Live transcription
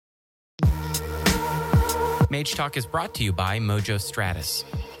Mage Talk is brought to you by Mojo Stratus.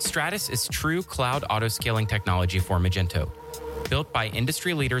 Stratus is true cloud auto-scaling technology for Magento. Built by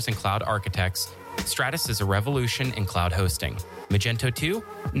industry leaders and cloud architects, Stratus is a revolution in cloud hosting. Magento 2?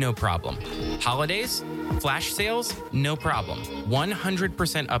 No problem. Holidays? Flash sales? No problem.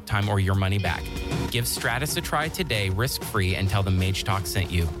 100% uptime or your money back. Give Stratus a try today, risk-free, and tell them Mage Talk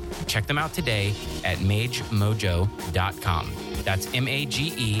sent you. Check them out today at magemojo.com. That's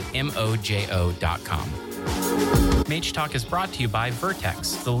magemojo.com. Mage Talk is brought to you by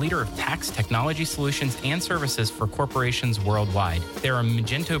Vertex, the leader of tax technology solutions and services for corporations worldwide. They're a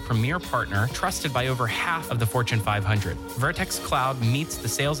Magento premier partner trusted by over half of the Fortune 500. Vertex Cloud meets the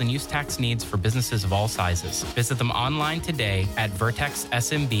sales and use tax needs for businesses of all sizes. Visit them online today at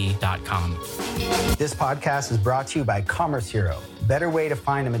vertexsmb.com. This podcast is brought to you by Commerce Hero, a better way to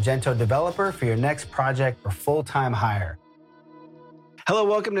find a Magento developer for your next project or full-time hire. Hello,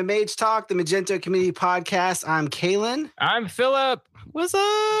 welcome to Mage Talk, the Magento Community Podcast. I'm Kalen. I'm Philip. What's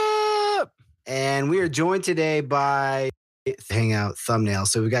up? And we are joined today by Hangout Thumbnail.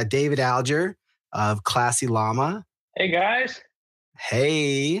 So we got David Alger of Classy Llama. Hey, guys.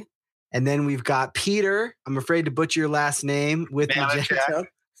 Hey. And then we've got Peter. I'm afraid to butcher your last name with Magento.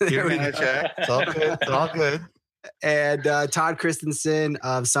 It's all good. It's all good. And Todd Christensen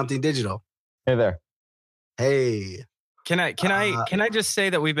of Something Digital. Hey there. Hey. Can I just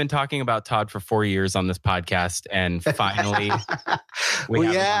say that we've been talking about Todd for 4 years on this podcast, and finally we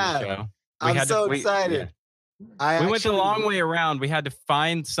have him on the show. I'm so excited. Yeah. We went the long way around. We had to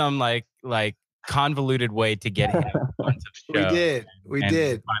find some like convoluted way to get him onto the show. We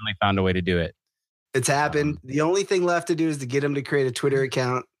did. Finally found a way to do it. It's happened. The only thing left to do is to get him to create a Twitter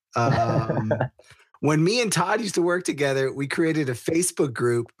account. When me and Todd used to work together, we created a Facebook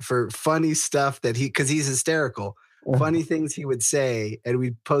group for funny stuff because he's hysterical. Funny things he would say, and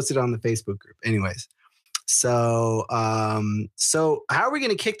we posted on the Facebook group. Anyways, so how are we going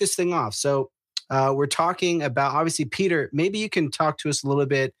to kick this thing off? So we're talking about, obviously, Peter, maybe you can talk to us a little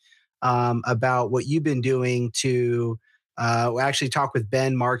bit about what you've been doing to actually talk with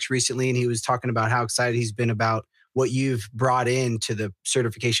Ben Marks recently, and he was talking about how excited he's been about what you've brought into the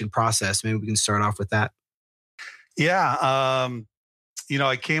certification process. Maybe we can start off with that. Yeah.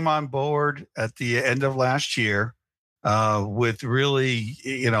 I came on board at the end of last year. With really,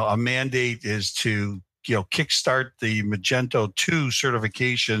 a mandate is to, kickstart the Magento 2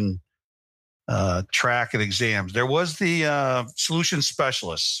 certification track and exams. There was the solution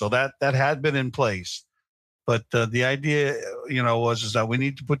specialist, so that had been in place. But the idea, was that we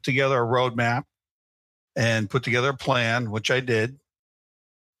need to put together a roadmap and put together a plan, which I did.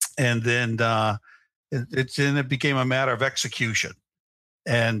 And then it became a matter of execution.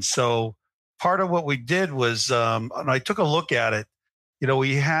 And so part of what we did was, and I took a look at it,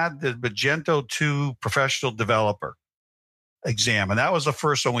 we had the Magento 2 professional developer exam, and that was the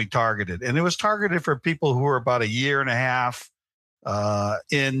first one we targeted. And it was targeted for people who were about a year and a half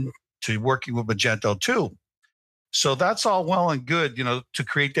into working with Magento 2. So that's all well and good, to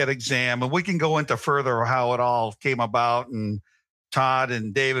create that exam. And we can go into further how it all came about. And Todd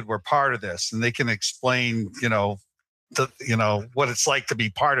and David were part of this, and they can explain, what it's like to be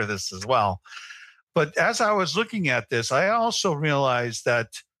part of this as well. But as I was looking at this, I also realized that,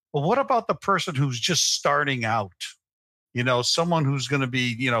 well, what about the person who's just starting out? Someone who's going to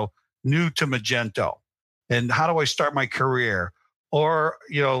be, new to Magento, and how do I start my career? Or,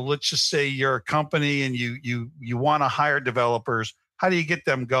 let's just say you're a company and you want to hire developers. How do you get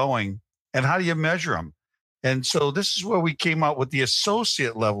them going? And how do you measure them? And so this is where we came out with the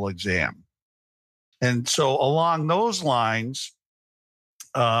associate level exam. And so along those lines,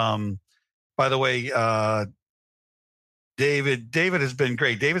 by the way, David has been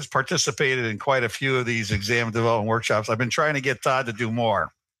great. David's participated in quite a few of these exam development workshops. I've been trying to get Todd to do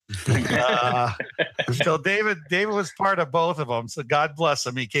more. So David was part of both of them. So God bless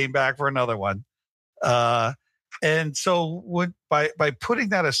him. He came back for another one. And so by putting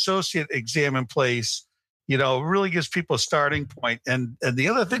that associate exam in place, it really gives people a starting point. And the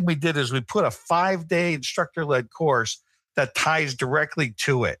other thing we did is we put a 5-day instructor-led course that ties directly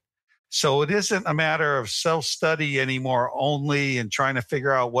to it. So it isn't a matter of self-study anymore only and trying to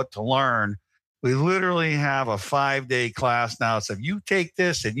figure out what to learn. We literally have a 5-day class now. So if you take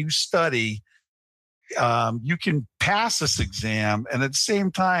this and you study, you can pass this exam. And at the same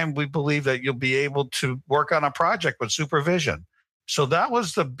time, we believe that you'll be able to work on a project with supervision. So that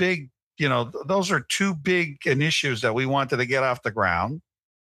was the big, those are two big initiatives that we wanted to get off the ground.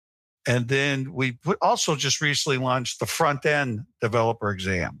 And then we also just recently launched the front-end developer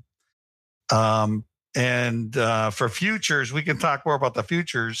exam. And for futures, we can talk more about the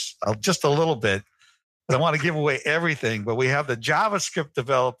futures just a little bit. I don't want to give away everything, but we have the JavaScript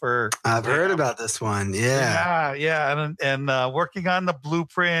developer. I've heard about this one. Yeah. And working on the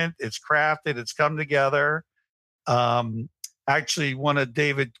blueprint. It's crafted. It's come together. Actually, one of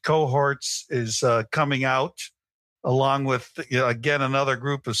David cohorts is coming out along with, again, another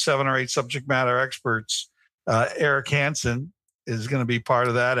group of 7 or 8 subject matter experts. Eric Hansen is going to be part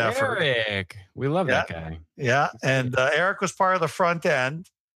of that effort. Eric, we love that guy. Yeah. And Eric was part of the front end.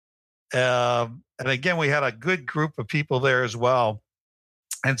 And again, we had a good group of people there as well.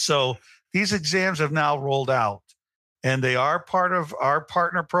 And so these exams have now rolled out, and they are part of our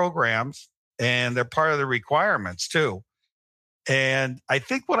partner programs, and they're part of the requirements too. And I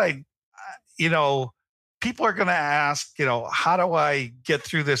think people are going to ask, how do I get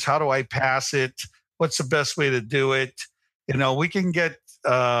through this? How do I pass it? What's the best way to do it? We can get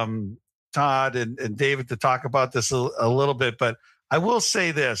Todd and David to talk about this a little bit, but I will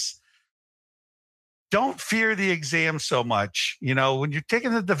say this. Don't fear the exam so much. When you're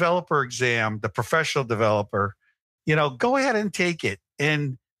taking the developer exam, the professional developer, go ahead and take it.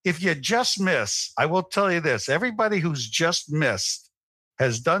 And if you just miss, I will tell you this, everybody who's just missed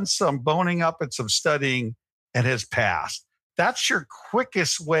has done some boning up and some studying and has passed. That's your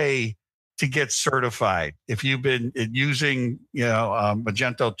quickest way to get certified if you've been using,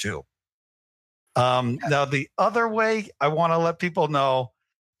 Magento 2. Now, the other way I want to let people know,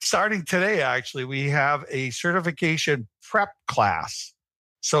 starting today, actually, we have a certification prep class.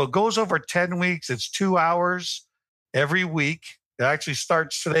 So it goes over 10 weeks. It's 2 hours every week. It actually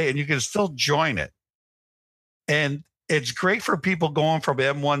starts today, and you can still join it. And it's great for people going from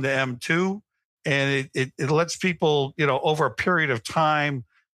M1 to M2. And it lets people, over a period of time,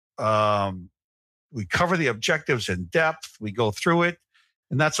 we cover the objectives in depth. We go through it.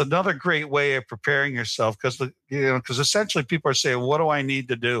 And that's another great way of preparing yourself because essentially people are saying, what do I need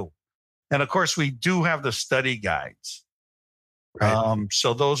to do? And of course, we do have the study guides. Right.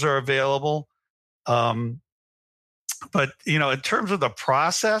 So those are available. But, in terms of the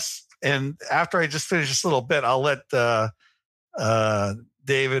process, and after I just finish this little bit, I'll let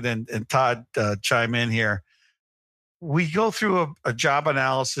David and Todd chime in here. We go through a job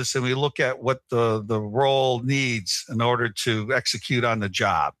analysis and we look at what the role needs in order to execute on the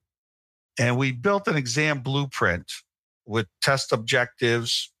job. And we built an exam blueprint with test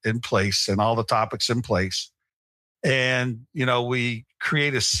objectives in place and all the topics in place. And, we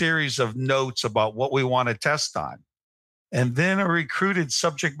create a series of notes about what we want to test on. And then I recruited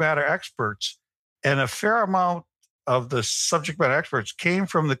subject matter experts, and a fair amount of the subject matter experts came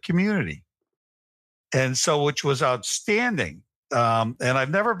from the community. And so, which was outstanding. And I've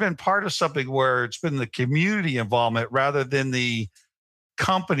never been part of something where it's been the community involvement rather than the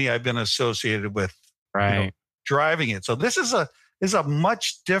company I've been associated with, right, driving it. So this is a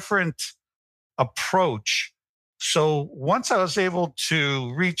much different approach. So once I was able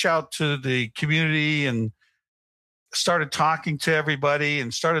to reach out to the community and started talking to everybody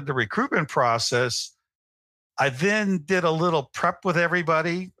and started the recruitment process, I then did a little prep with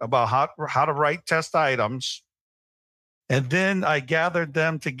everybody about how to write test items. And then I gathered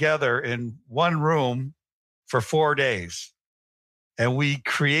them together in one room for 4 days. And we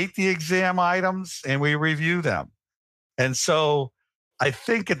create the exam items and we review them. And so I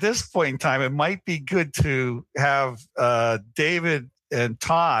think at this point in time, it might be good to have David and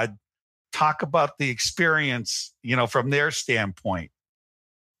Todd talk about the experience, from their standpoint.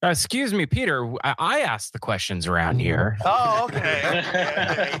 Excuse me, Peter. I asked the questions around here. Oh,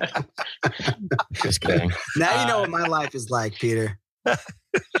 okay. Just kidding. Now you know what my life is like, Peter.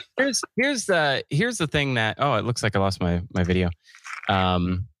 Here's the thing that it looks like I lost my video.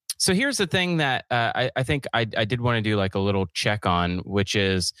 So here's the thing that I think I did want to do like a little check on, which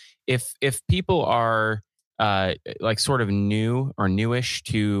is if people are like sort of new or newish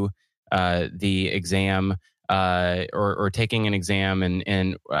to the exam. Or taking an exam,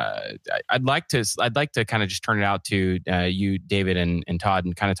 and I'd like to kind of just turn it out to you, David and Todd,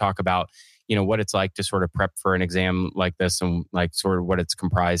 and kind of talk about what it's like to sort of prep for an exam like this, and like sort of what it's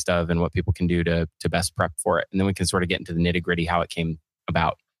comprised of, and what people can do to best prep for it, and then we can sort of get into the nitty gritty how it came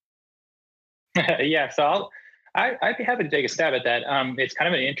about. Yeah, so I'd be happy to take a stab at that. It's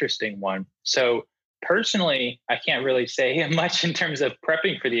kind of an interesting one. So personally, I can't really say much in terms of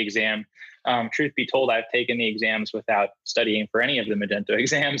prepping for the exam. Truth be told, I've taken the exams without studying for any of the Magento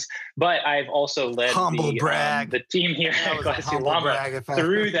exams, but I've also led the team here at Glassy Llama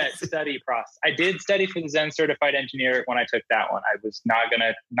through that study process. I did study for the Zen Certified Engineer when I took that one. I was not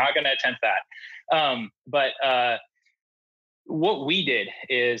gonna attempt that. But what we did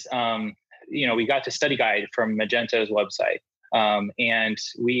is, we got to study guide from Magento's website, and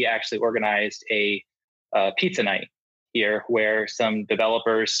we actually organized a pizza night here where some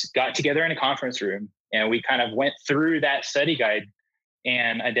developers got together in a conference room and we kind of went through that study guide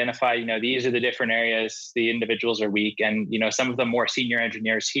and identified, these are the different areas the individuals are weak. And, some of the more senior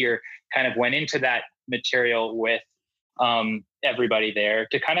engineers here kind of went into that material with everybody there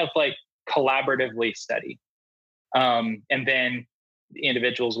to kind of like collaboratively study. And then the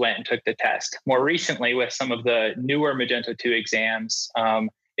individuals went and took the test. More recently, with some of the newer Magento 2 exams,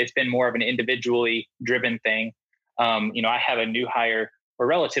 it's been more of an individually driven thing. I have a new hire, or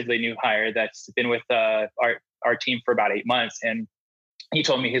relatively new hire, that's been with our team for about 8 months. And he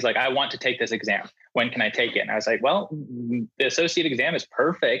told me, he's like, I want to take this exam. When can I take it? And I was like, well, the associate exam is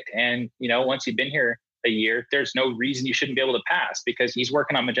perfect. And, once you've been here a year, there's no reason you shouldn't be able to pass, because he's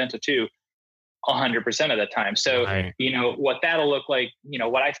working on Magento 2 100% of the time. So, right. What that'll look like,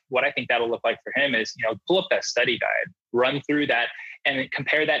 what I think that'll look like for him is, pull up that study guide, run through that, and then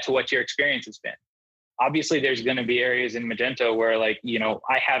compare that to what your experience has been. Obviously, there's going to be areas in Magento where, like,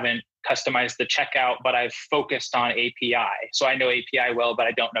 I haven't customized the checkout, but I've focused on API. So I know API well, but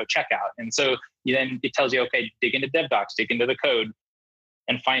I don't know checkout. And so then it tells you, okay, dig into DevDocs, dig into the code,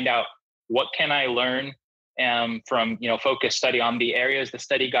 and find out what can I learn from, focus study on the areas the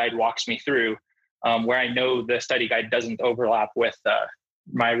study guide walks me through, where I know the study guide doesn't overlap with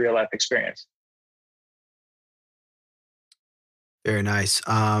my real life experience. Very nice.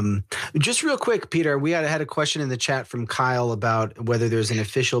 Just real quick, Peter, we had a question in the chat from Kyle about whether there's an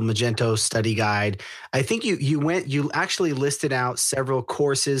official Magento study guide. I think you actually listed out several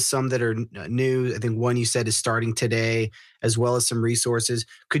courses, some that are new. I think one you said is starting today, as well as some resources.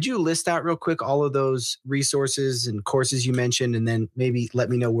 Could you list out real quick all of those resources and courses you mentioned, and then maybe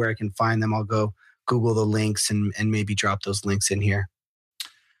let me know where I can find them? I'll go Google the links and maybe drop those links in here.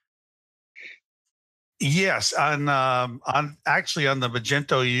 Yes, on the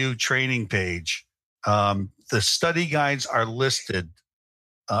Magento U training page, the study guides are listed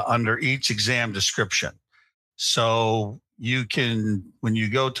under each exam description. So you can, when you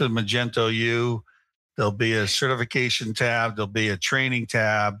go to Magento U, there'll be a certification tab, there'll be a training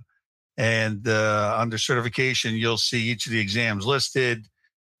tab, and under certification, you'll see each of the exams listed,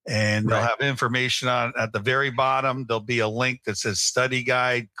 and they'll have information on at the very bottom. There'll be a link that says study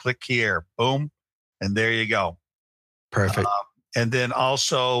guide. Click here, boom. And there you go. Perfect. And then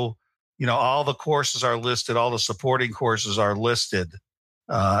also, all the courses are listed. All the supporting courses are listed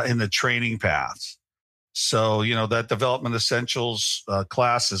in the training paths. So, that Development Essentials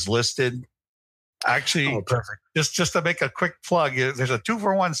class is listed. Actually, perfect. Just to make a quick plug, there's a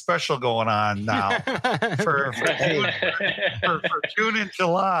 2-for-1 special going on now for June and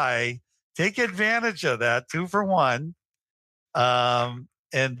July. Take advantage of that 2-for-1.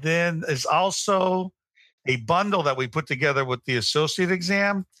 And then there's also a bundle that we put together with the associate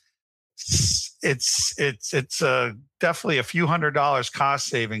exam. It's definitely a few $100s cost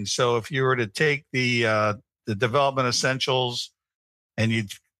savings. So if you were to take the Development Essentials and you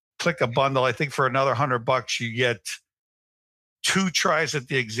click a bundle, I think for another $100 you get 2 tries at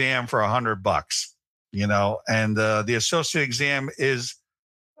the exam for $100. And the associate exam is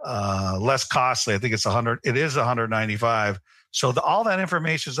less costly. I think it's $100. It is $195. So all that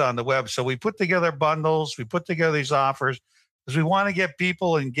information is on the web. So we put together bundles. We put together these offers because we want to get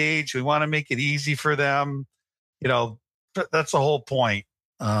people engaged. We want to make it easy for them. That's the whole point.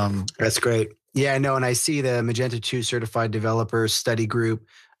 That's great. Yeah, I know. And I see the Magento 2 Certified Developers Study Group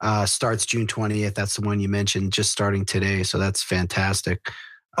starts June 20th. That's the one you mentioned, just starting today. So that's fantastic.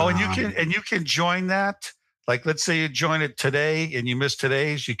 Oh, and you can join that. Like, let's say you join it today and you miss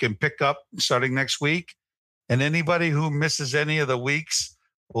today's, you can pick up starting next week. And anybody who misses any of the weeks,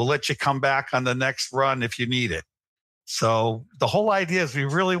 we'll let you come back on the next run if you need it. So the whole idea is we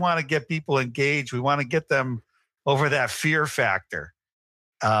really want to get people engaged. We want to get them over that fear factor.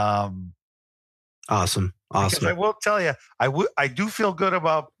 Awesome. Because I will tell you, I do feel good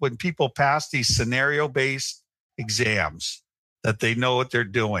about when people pass these scenario-based exams, that they know what they're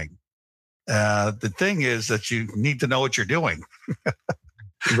doing. The thing is that you need to know what you're doing.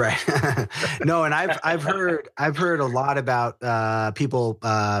 Right. No, and I've heard a lot about people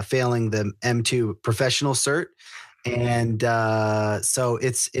failing the M2 professional cert. And so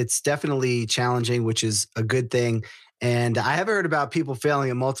it's definitely challenging, which is a good thing. And I have heard about people failing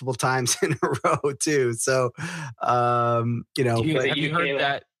it multiple times in a row too. So, have you heard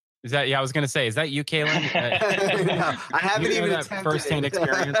that? Is that, I was going to say, is that you, Kalen? No, I haven't even attempted firsthand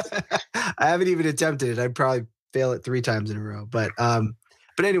experience. I haven't even attempted it. I'd probably fail it 3 times in a row. But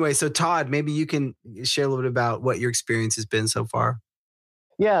anyway, so Todd, maybe you can share a little bit about what your experience has been so far.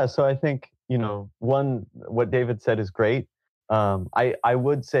 Yeah. So I think, what David said is great. I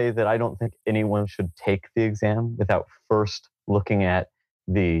would say that I don't think anyone should take the exam without first looking at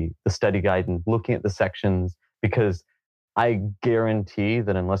the study guide and looking at the sections, because I guarantee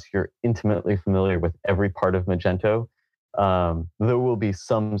that unless you're intimately familiar with every part of Magento, there will be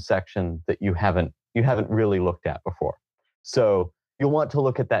some section that you haven't really looked at before. So you'll want to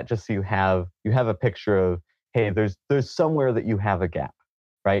look at that just so you have a picture of, hey, there's somewhere that you have a gap,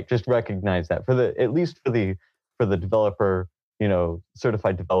 right? Just recognize that at least for the developer,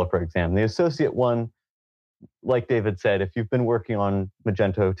 certified developer exam. The associate one, like David said, if you've been working on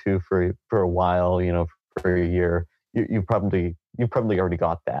Magento 2 for a while, for a year, you probably already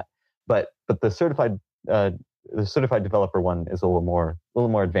got that. But the certified developer one is a little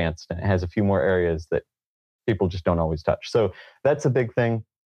more advanced, and it has a few more areas that people just don't always touch. So that's a big thing.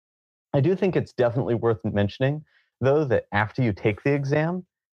 I do think it's definitely worth mentioning, though, that after you take the exam,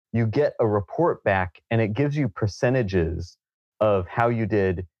 you get a report back, and it gives you percentages of how you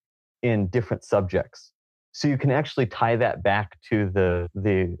did in different subjects. So you can actually tie that back to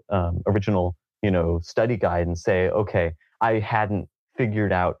the original, study guide and say, okay, I hadn't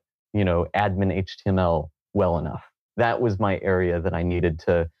figured out, admin HTML well enough. That was my area that I needed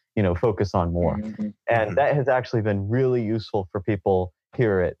to, focus on more. Mm-hmm. And that has actually been really useful for people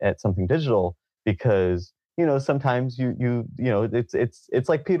here at Something Digital, because, sometimes it's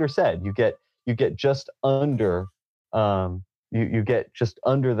like Peter said, you get just under, you get just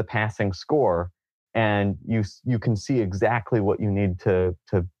under the passing score, and you can see exactly what you need to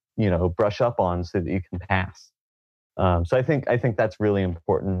brush up on so that you can pass. So I think that's really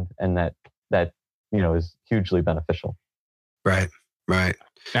important, and that is hugely beneficial. Right.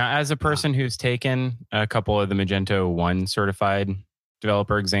 Now, as a person who's taken a couple of the Magento 1 certified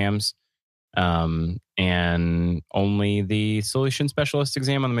developer exams, and only the solution specialist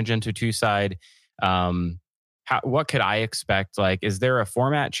exam on the Magento 2 side, what could I expect? Like, is there a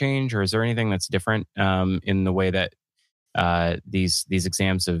format change, or is there anything that's different in the way that these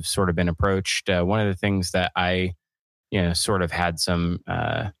exams have sort of been approached? One of the things that I, sort of had some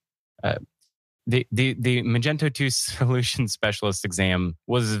the Magento 2 solution specialist exam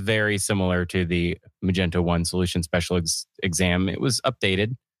was very similar to the Magento 1 solution specialist exam. It was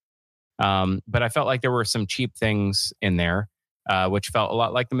updated, but I felt like there were some cheap things in there, which felt a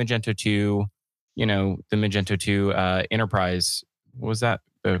lot like the Magento 2. The Magento 2 enterprise. What was that?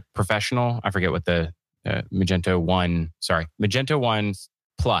 The professional? I forget what the Magento 1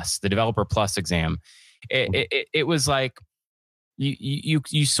 Plus, the Developer Plus exam. It was like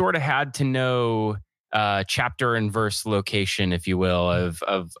you sort of had to know chapter and verse location, if you will,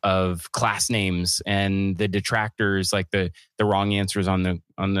 of class names, and the detractors, like the wrong answers on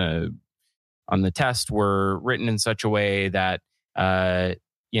the test were written in such a way that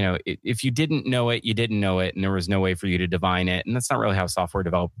if you didn't know it, you didn't know it, and there was no way for you to divine it. And that's not really how software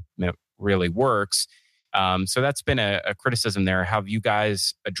development really works. So that's been a criticism there. Have you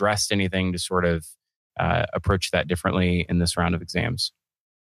guys addressed anything to sort of approach that differently in this round of exams?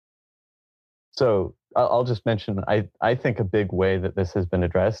 So I'll just mention, I think a big way that this has been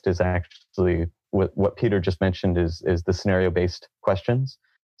addressed is actually what Peter just mentioned is the scenario-based questions.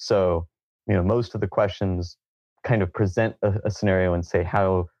 So, most of the questions kind of present a scenario and say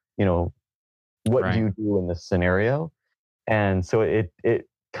how, what Right. do you do in this scenario? And so it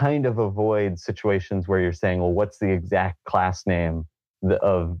kind of avoids situations where you're saying, well, what's the exact class name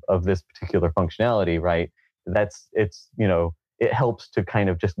of this particular functionality, right? It helps to kind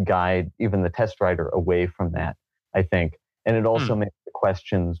of just guide even the test writer away from that, I think. And it also makes the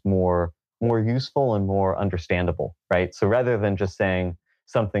questions more useful and more understandable, right? So rather than just saying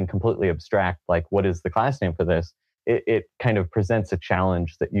something completely abstract, like what is the class name for this, it kind of presents a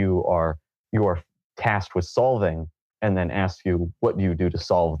challenge that you are tasked with solving, and then asks you, what do you do to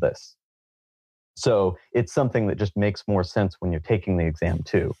solve this? So it's something that just makes more sense when you're taking the exam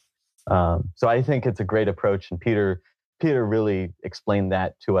too. So I think it's a great approach, and Peter really explained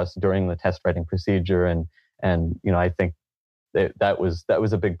that to us during the test writing procedure, and I think that was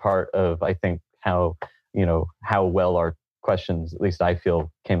a big part of, I think, how well our questions, at least I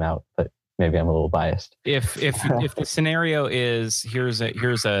feel, came out. But maybe I'm a little biased. If the scenario is here's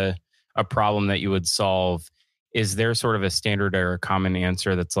a problem that you would solve, is there sort of a standard or a common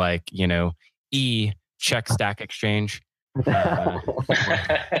answer that's like, E, check Stack Exchange,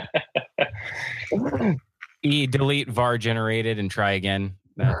 E, delete var generated and try again?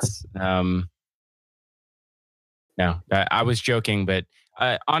 That's no, I was joking, but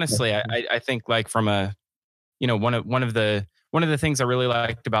honestly, I think, like, from a one of the things I really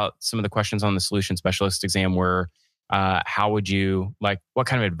liked about some of the questions on the solution specialist exam were how would you, like, what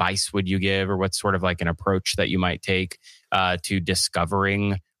kind of advice would you give, or what's sort of like an approach that you might take to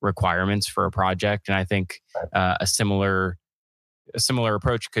discovering requirements for a project. And I think a similar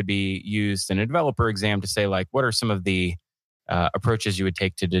approach could be used in a developer exam to say, like, what are some of the approaches you would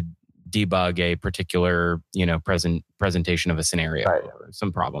take to debug a particular, presentation of a scenario or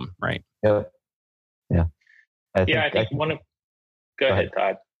some problem, right? Yeah. I think go ahead,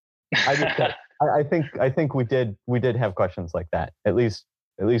 Todd. I think we did have questions like that. At least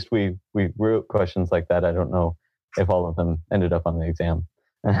we wrote questions like that. I don't know if all of them ended up on the exam.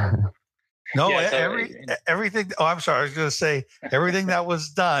 No, everything. Oh, I'm sorry. I was going to say everything that was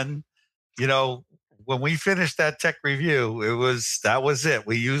done. When we finished that tech review, that was it.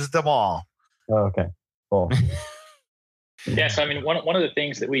 We used them all. Oh, okay, cool. Yeah. So, one of the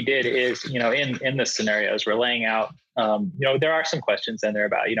things that we did is, in the scenarios, we're laying out, there are some questions in there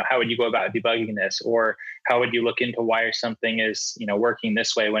about, how would you go about debugging this, or how would you look into why something is, working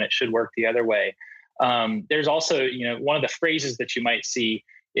this way when it should work the other way. There's also, one of the phrases that you might see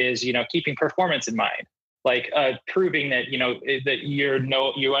is, keeping performance in mind, like proving that, that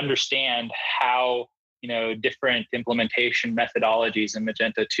you understand how, different implementation methodologies in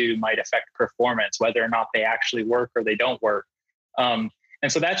Magento 2 might affect performance, whether or not they actually work or they don't work. And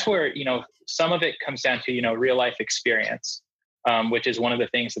so that's where, some of it comes down to, real life experience, which is one of the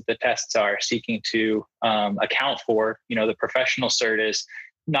things that the tests are seeking to account for. The professional cert is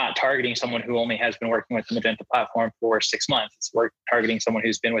not targeting someone who only has been working with the Magento platform for 6 months. It's targeting someone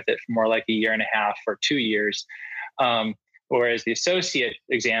who's been with it for more like a year and a half or 2 years. Whereas the associate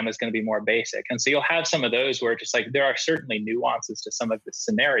exam is going to be more basic. And so you'll have some of those where just like there are certainly nuances to some of the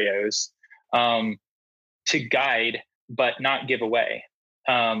scenarios to guide, but not give away.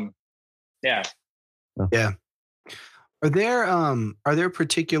 Yeah. Are there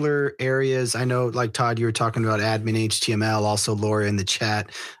particular areas? I know, like Todd, you were talking about admin HTML. Also, Laura in the chat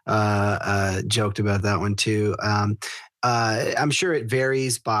joked about that one too. I'm sure it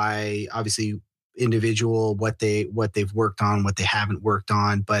varies by obviously individual, what they've worked on, what they haven't worked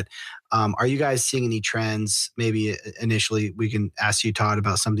on. But are you guys seeing any trends? Maybe initially we can ask you, Todd,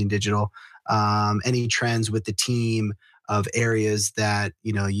 about Something Digital. Any trends with the team of areas that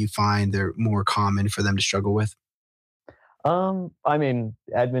you find they're more common for them to struggle with? Admin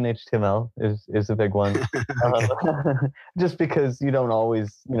HTML is a big one. Just because you don't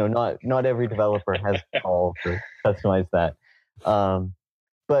always, not every developer has all to customize that.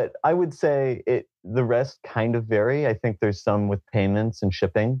 But I would say the rest kind of vary. I think there's some with payments and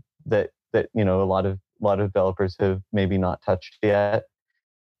shipping that a lot of developers have maybe not touched yet.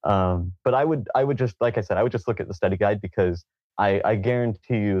 But I would just, like I said, I would just look at the study guide, because I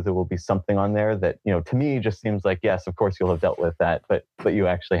guarantee you there will be something on there that, to me just seems like, yes, of course you'll have dealt with that, but you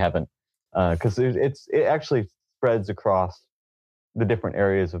actually haven't, because it actually spreads across the different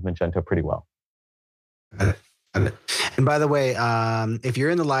areas of Magento pretty well. And by the way, if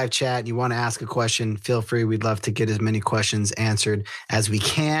you're in the live chat and you want to ask a question, feel free. We'd love to get as many questions answered as we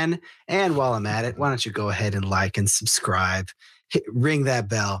can. And while I'm at it, why don't you go ahead and like and subscribe? Ring that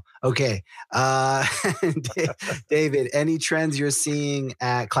bell. Okay. David, any trends you're seeing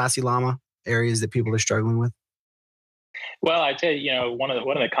at Classy Llama, areas that people are struggling with? Well, I'd say, one of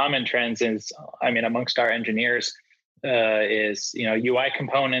the common trends is, amongst our engineers is, UI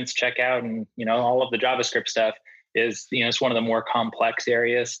components, checkout, and, all of the JavaScript stuff is, it's one of the more complex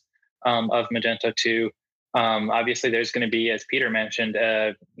areas of Magento 2. Obviously, there's going to be, as Peter mentioned,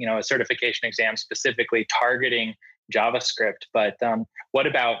 a certification exam specifically targeting JavaScript, but what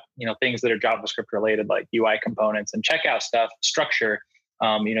about things that are JavaScript related, like UI components and checkout stuff, structure?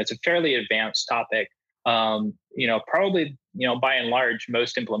 It's a fairly advanced topic. Probably by and large,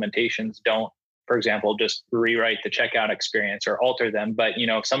 most implementations don't, for example, just rewrite the checkout experience or alter them. But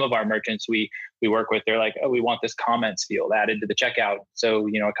some of our merchants we work with, they're like, oh, we want this comments field added to the checkout, so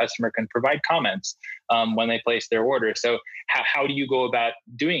a customer can provide comments when they place their order. So how do you go about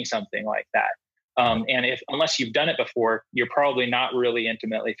doing something like that? And unless you've done it before, you're probably not really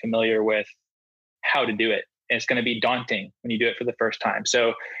intimately familiar with how to do it. And it's going to be daunting when you do it for the first time.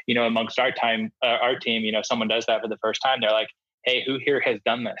 So, amongst our team, if someone does that for the first time, they're like, hey, who here has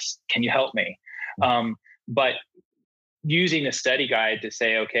done this? Can you help me? But using the study guide to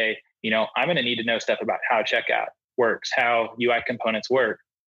say, okay, I'm going to need to know stuff about how checkout works, how UI components work.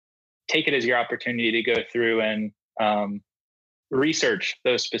 Take it as your opportunity to go through and research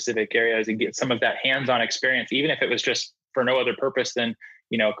those specific areas and get some of that hands-on experience, even if it was just for no other purpose than,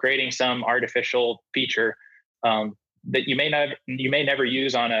 creating some artificial feature that you may never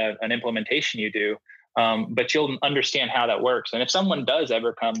use on an implementation you do, but you'll understand how that works. And if someone does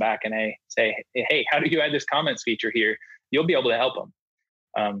ever come back and say, hey, how do you add this comments feature here? You'll be able to help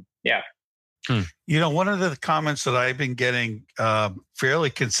them. Yeah. You know, one of the comments that I've been getting fairly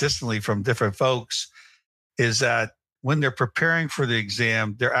consistently from different folks is that when they're preparing for the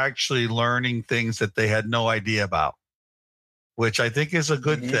exam, they're actually learning things that they had no idea about, which I think is a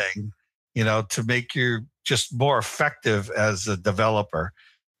good thing, you know, to make you just more effective as a developer.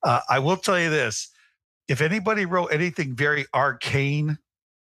 I will tell you this. If anybody wrote anything very arcane,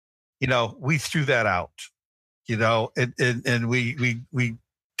 you know, we threw that out, you know, and we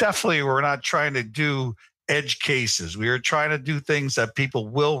definitely were not trying to do edge cases. We were trying to do things that people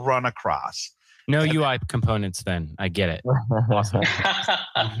will run across. No UI components then. I get it. Awesome.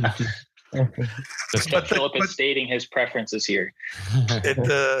 Philip is stating his preferences here.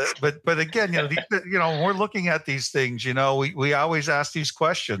 But again, you know, when we're looking at these things, you know, we always ask these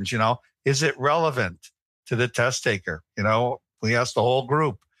questions, you know, is it relevant to the test taker? You know, we ask the whole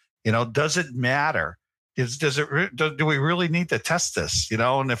group, you know, does it matter? Do we really need to test this? You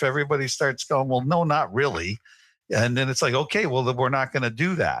know, and if everybody starts going, well, no, not really. And then it's like, okay, well, then we're not going to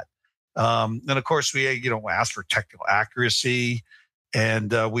do that. And of course we, you know, ask for technical accuracy,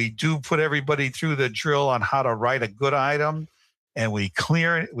 and we do put everybody through the drill on how to write a good item, and we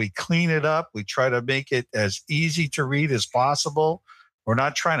clean it up. We try to make it as easy to read as possible. We're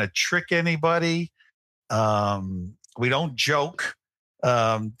not trying to trick anybody. We don't joke.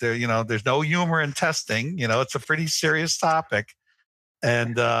 There, you know, there's no humor in testing. You know, it's a pretty serious topic,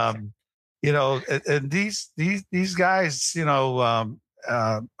 and you know, and these guys, you know,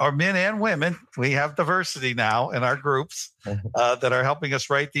 are men and women. We have diversity now in our groups that are helping us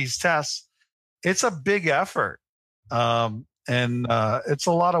write these tests. It's a big effort, and it's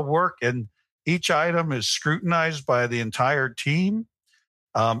a lot of work. And each item is scrutinized by the entire team,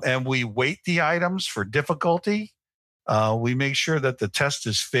 and we weight the items for difficulty. We make sure that the test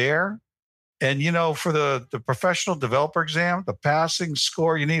is fair. And, you know, for the professional developer exam, the passing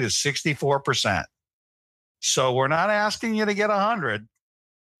score you need is 64%. So we're not asking you to get 100,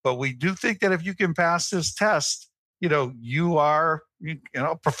 but we do think that if you can pass this test, you know, you are, you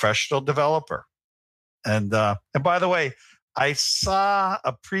know, a professional developer. And by the way, I saw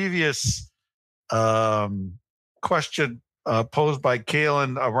a previous question posed by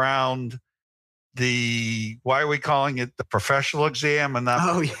Kalen around why are we calling it the professional exam and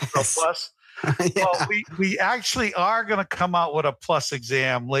not yes. plus? Yeah. Well, we actually are going to come out with a plus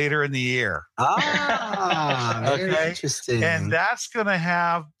exam later in the year. Very interesting. And that's going to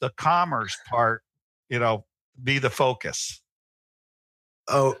have the commerce part, you know, be the focus.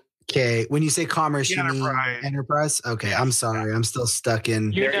 Okay. When you say commerce, The you mean enterprise? Okay. Yeah. I'm sorry. I'm still stuck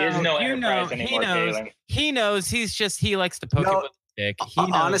in. There is no enterprise anymore. He knows. He likes to poke it with a stick.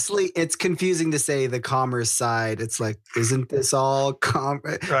 Honestly, it's confusing to say the commerce side. It's like, isn't this all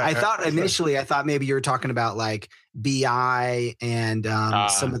I thought initially, maybe you were talking about like BI and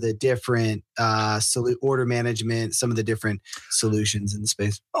some of the different order management, some of the different solutions in the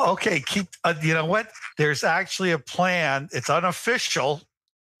space. Okay. You know what? There's actually a plan. It's unofficial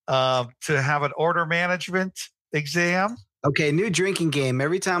to have an order management exam. Okay, new drinking game.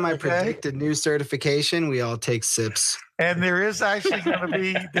 Every time I predict a new certification, we all take sips. And there is actually going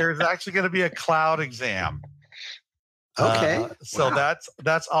to be a cloud exam. Okay, so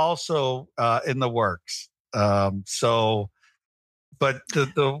that's also in the works. But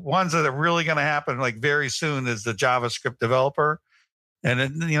the ones that are really going to happen like very soon is the JavaScript developer,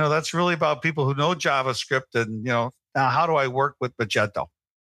 and you know that's really about people who know JavaScript and you know now how do I work with Magento.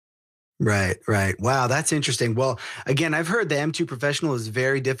 Right. Wow, that's interesting. Well, again, I've heard the M2 Professional is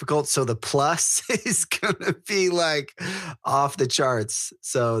very difficult, so the plus is going to be like off the charts.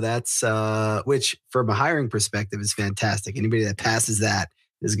 So that's which, from a hiring perspective, is fantastic. Anybody that passes that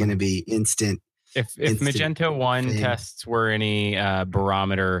is going to be instant. If Magento 1 tests were any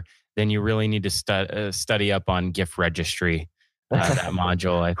barometer, then you really need to study up on GIF registry. That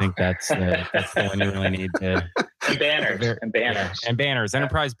module, I think that's the one you really need to. And banners.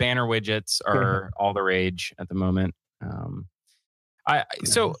 Enterprise banner widgets are all the rage at the moment.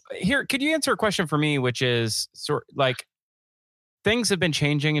 So here, could you answer a question for me, which is sort like things have been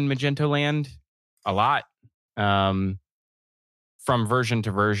changing in Magento land a lot, from version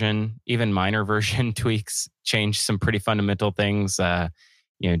to version. Even minor version tweaks change some pretty fundamental things.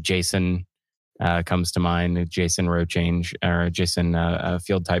 JSON comes to mind, the JSON row change or JSON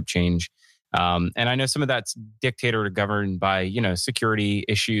field type change. And I know some of that's dictated or governed by, you know, security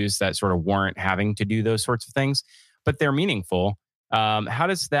issues that sort of warrant having to do those sorts of things, but they're meaningful. How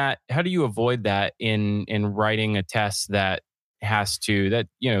do you avoid that in writing a test that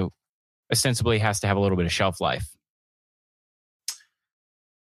ostensibly has to have a little bit of shelf life?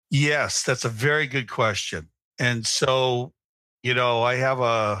 Yes, that's a very good question. And so, you know, I have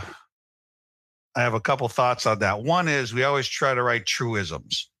a I have a couple thoughts on that. One is we always try to write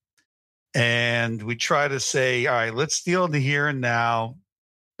truisms. And we try to say, all right, let's deal in the here and now,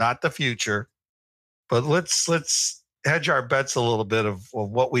 not the future, but let's hedge our bets a little bit of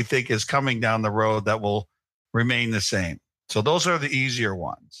what we think is coming down the road that will remain the same. So those are the easier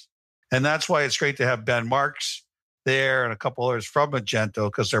ones. And that's why it's great to have Ben Marks there and a couple others from Magento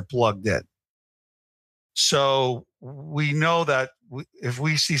because they're plugged in. So we know that if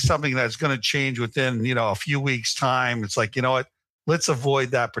we see something that's going to change within, a few weeks' time, it's like, you know what? Let's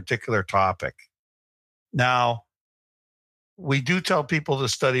avoid that particular topic. Now, we do tell people to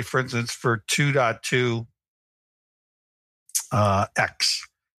study, for instance, for 2.2 X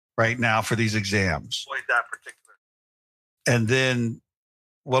right now for these exams. Avoid that particular. And then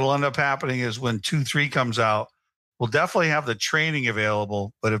what will end up happening is when 2.3 comes out, we'll definitely have the training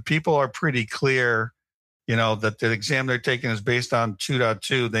available. But if people are pretty clear, that the exam they're taking is based on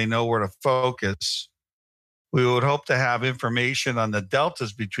 2.2, they know where to focus. We would hope to have information on the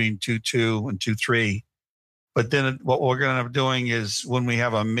deltas between 2.2 and 2.3. But then what we're going to end up doing is when we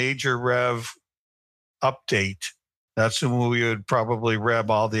have a major rev update, that's when we would probably rev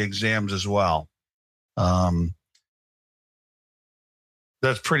all the exams as well. That's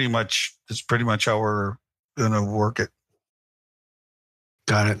pretty much how we're going to work it.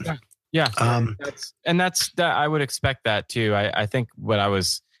 Got it. Yeah. That's I would expect that too. I think what I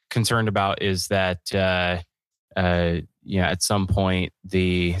was concerned about is that, at some point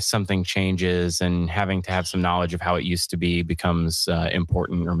something changes and having to have some knowledge of how it used to be becomes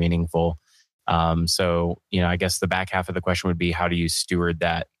important or meaningful. So, I guess the back half of the question would be, how do you steward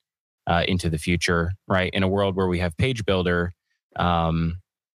that into the future, right? In a world where we have Page Builder,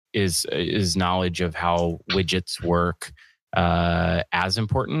 is knowledge of how widgets work as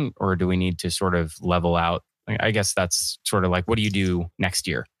important, or do we need to sort of level out? I guess that's sort of like, what do you do next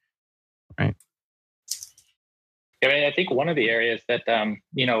year, right? I mean, I think one of the areas that, I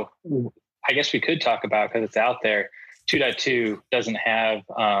guess we could talk about because it's out there, 2.2 doesn't have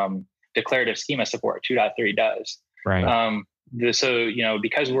declarative schema support. 2.3 does. Right. So,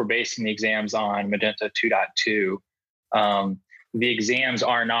 because we're basing the exams on Magento 2.2, the exams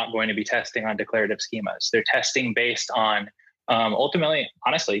are not going to be testing on declarative schemas. They're testing based on, ultimately,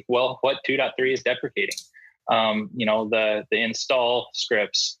 honestly, what 2.3 is deprecating. The install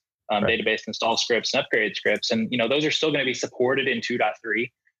scripts, right. Database install scripts and upgrade scripts. And, those are still going to be supported in 2.3.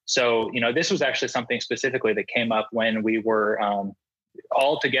 So, this was actually something specifically that came up when we were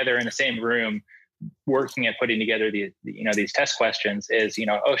all together in the same room working at putting together these test questions is,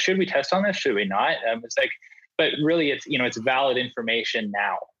 should we test on this? Should we not? It's like, but really it's, it's valid information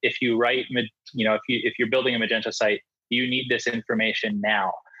now. If you write, if you're building a Magento site, you need this information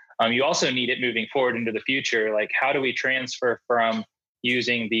now. You also need it moving forward into the future. Like, how do we transfer from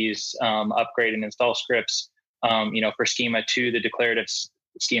using these upgrade and install scripts, for schema to the declarative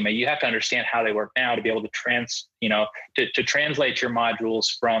schema? You have to understand how they work now to be able to to translate your modules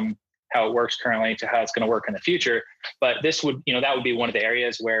from how it works currently to how it's going to work in the future. But this would, that would be one of the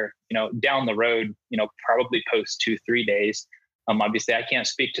areas where, down the road, probably post 2-3 days. Obviously, I can't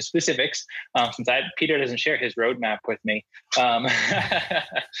speak to specifics since Peter doesn't share his roadmap with me.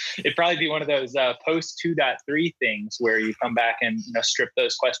 It'd probably be one of those post 2.3 things where you come back and strip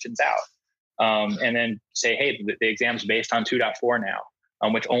those questions out, and then say, hey, the exam's based on 2.4 now,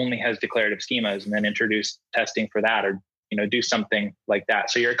 which only has declarative schemas, and then introduce testing for that, or do something like that.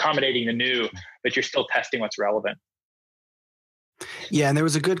 So you're accommodating the new, but you're still testing what's relevant. Yeah, and there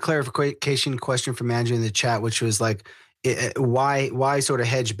was a good clarification question from Andrew in the chat, which was like, why sort of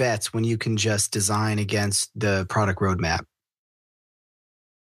hedge bets when you can just design against the product roadmap?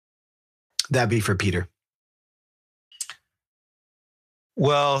 That'd be for Peter.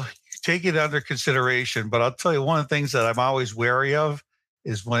 Well, take it under consideration, but I'll tell you one of the things that I'm always wary of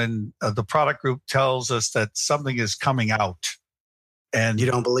is when the product group tells us that something is coming out, and you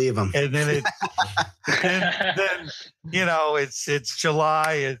don't believe them, and then it's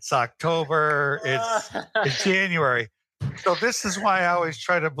July, it's October, it's January. So this is why I always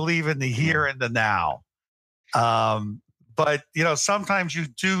try to believe in the here and the now. But sometimes you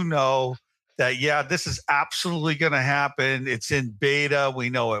do know that, yeah, this is absolutely going to happen. It's in beta.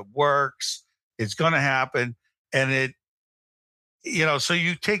 We know it works. It's going to happen, and so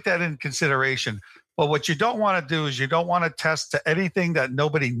you take that in consideration. But what you don't want to do is you don't want to test to anything that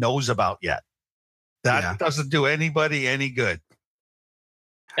nobody knows about yet. That doesn't do anybody any good.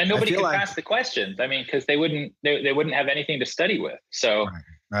 And nobody can ask the questions. I mean, because they wouldn't have anything to study with. So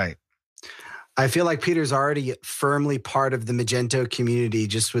right. I feel like Peter's already firmly part of the Magento community,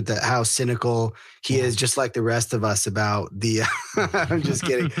 just with how cynical he is, just like the rest of us about the. I'm just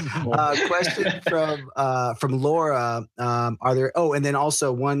kidding. Question from Laura. Are there? Oh, and then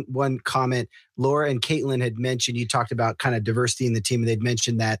also one comment. Laura and Caitlin had mentioned, you talked about kind of diversity in the team, and they'd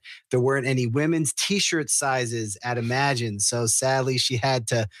mentioned that there weren't any women's T-shirt sizes at Imagine. So sadly, she had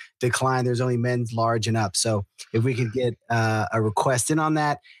to decline. There's only men's large and up. So if we could get a request in on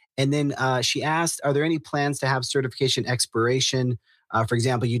that. And then she asked, are there any plans to have certification expiration? For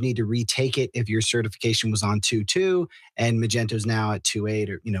example, you need to retake it if your certification was on 2.2 and Magento's now at 2.8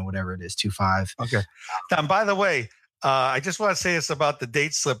 or, whatever it is, 2.5. Okay. Now, by the way, I just want to say this about the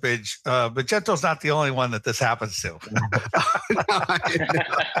date slippage. Magento's not the only one that this happens to.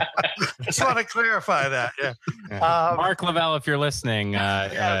 Just want to clarify that. Yeah. Mark Lavelle, if you're listening.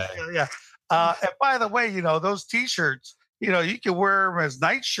 Yeah. And by the way, those T-shirts, you can wear them as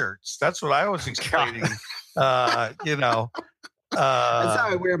night shirts. That's what I was explaining. That's how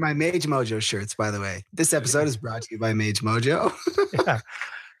I wear my Mage Mojo shirts, by the way. This episode is brought to you by Mage Mojo. Yeah.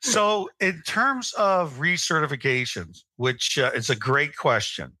 So in terms of recertifications, which is a great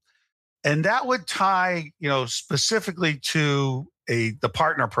question, and that would tie, specifically to the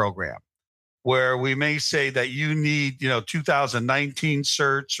partner program, where we may say that you need, 2019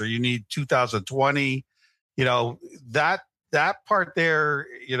 certs or you need 2020, that part there,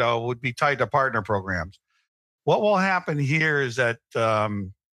 would be tied to partner programs. What will happen here is that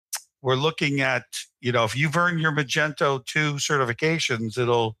we're looking at, if you've earned your Magento 2 certifications,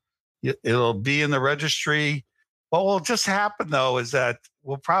 it'll be in the registry. What will just happen, though, is that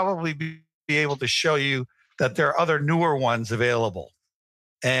we'll probably be able to show you that there are other newer ones available.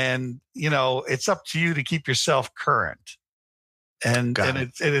 And, it's up to you to keep yourself current. And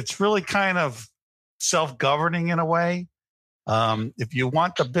it's really kind of self-governing in a way. If you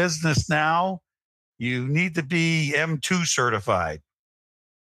want the business now, you need to be M2 certified.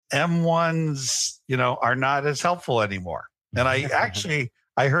 M1s, are not as helpful anymore. And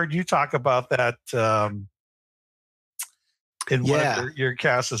I heard you talk about that in one of your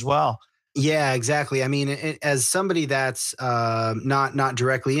casts as well. Yeah, exactly. I mean, as somebody that's not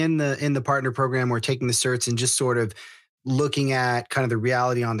directly in the partner program or taking the certs and just sort of looking at kind of the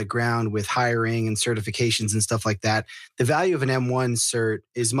reality on the ground with hiring and certifications and stuff like that, the value of an M1 cert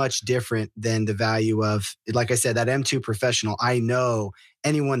is much different than the value of, like I said, that M2 professional. I know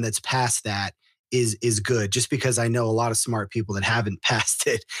anyone that's passed that is good, just because I know a lot of smart people that haven't passed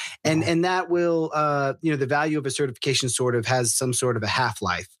it. And that will, the value of a certification sort of has some sort of a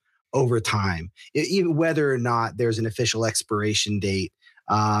half-life over time, even whether or not there's an official expiration date.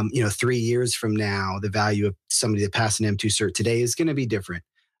 3 years from now, the value of somebody that passed an M2 cert today is going to be different.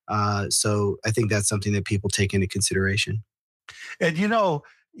 So I think that's something that people take into consideration. And,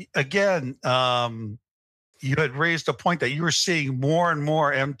 again, you had raised a point that you were seeing more and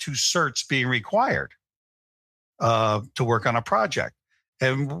more M2 certs being required to work on a project.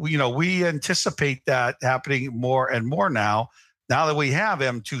 And, we anticipate that happening more and more now that we have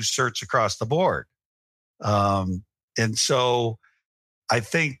M2 certs across the board. And so I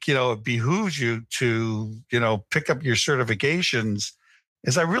think, it behooves you to, pick up your certifications,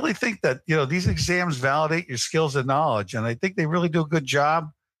 as I really think that, these exams validate your skills and knowledge. And I think they really do a good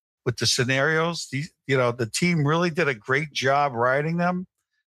job with the scenarios. The team really did a great job writing them.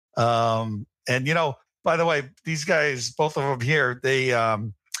 And, by the way, these guys, both of them here, they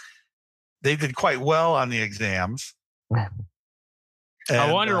did quite well on the exams. And,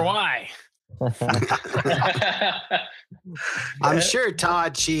 I wonder why. I'm sure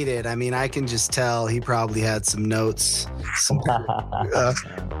Todd cheated. I mean, I can just tell he probably had some notes.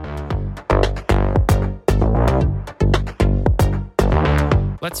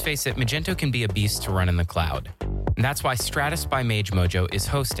 Let's face it, Magento can be a beast to run in the cloud. And that's why Stratus by Mage Mojo is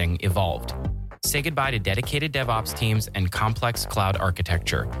hosting Evolved. Say goodbye to dedicated DevOps teams and complex cloud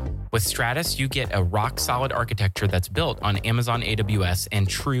architecture. With Stratus, you get a rock-solid architecture that's built on Amazon AWS and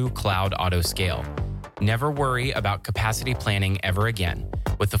true cloud auto-scale. Never worry about capacity planning ever again,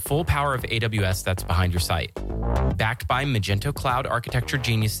 with the full power of AWS that's behind your site. Backed by Magento Cloud architecture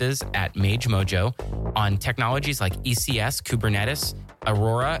geniuses at Mage Mojo on technologies like ECS, Kubernetes,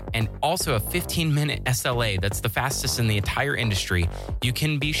 Aurora, and also a 15-minute SLA that's the fastest in the entire industry, you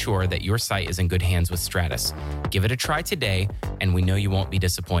can be sure that your site is in good hands with Stratus. Give it a try today, and we know you won't be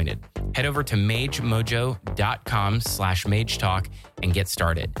disappointed. Head over to magemojo.com/magetalk and get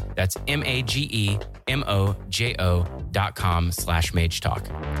started. That's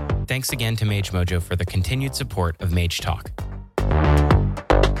magemojo.com/magetalk. Thanks again to Mage Mojo for the continued support of Mage Talk.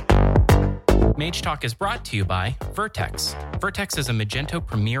 Mage Talk is brought to you by Vertex. Vertex is a Magento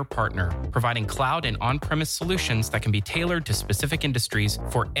premier partner, providing cloud and on-premise solutions that can be tailored to specific industries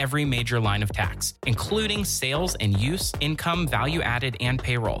for every major line of tax, including sales and use, income, value added, and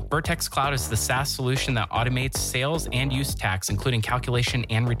payroll. Vertex Cloud is the SaaS solution that automates sales and use tax, including calculation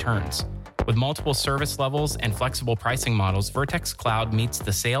and returns. With multiple service levels and flexible pricing models, Vertex Cloud meets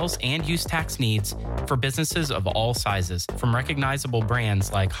the sales and use tax needs for businesses of all sizes, from recognizable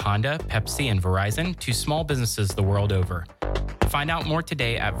brands like Honda, Pepsi, and Verizon to small businesses the world over. Find out more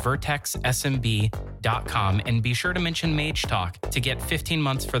today at vertexsmb.com and be sure to mention Mage Talk to get 15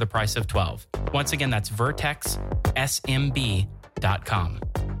 months for the price of 12. Once again, that's vertexsmb.com.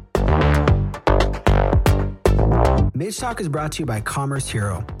 Mage Talk is brought to you by Commerce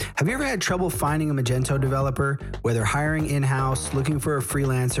Hero. Have you ever had trouble finding a Magento developer, whether hiring in-house, looking for a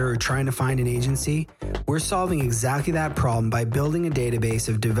freelancer, or trying to find an agency? We're solving exactly that problem by building a database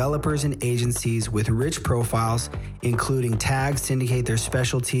of developers and agencies with rich profiles, including tags to indicate their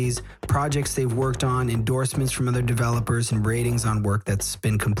specialties, projects they've worked on, endorsements from other developers, and ratings on work that's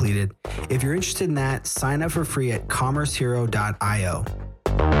been completed. If you're interested in that, sign up for free at commercehero.io.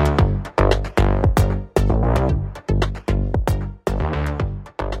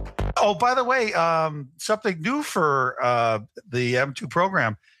 Oh, by the way, something new for the M2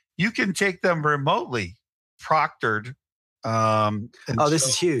 program, you can take them remotely, proctored. This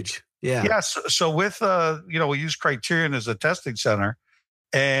is huge. Yeah. Yes. Yeah, so with, we use Criterion as a testing center,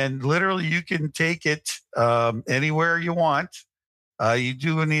 and literally you can take it anywhere you want. You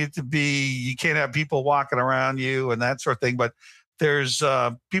do need to you can't have people walking around you and that sort of thing, but there's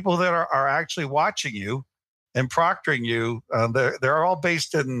people that are actually watching you and proctoring you. They're all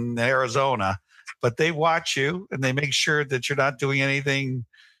based in Arizona, but they watch you and they make sure that you're not doing anything,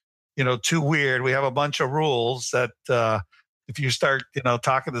 too weird. We have a bunch of rules that if you start,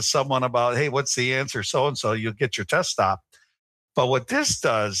 talking to someone about, hey, what's the answer? So-and-so, you'll get your test stopped. But what this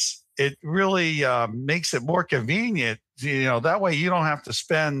does, it really makes it more convenient. That way you don't have to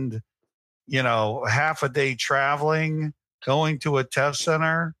spend, half a day traveling, going to a test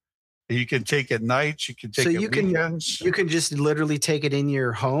center. You can take it nights. You can take it weekends. You can just literally take it in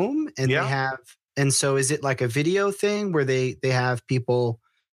your home, and they have. And so, is it like a video thing where they have people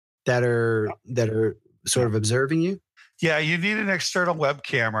that are sort of observing you? Yeah, you need an external web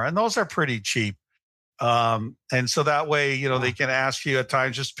camera, and those are pretty cheap. And so that way, they can ask you at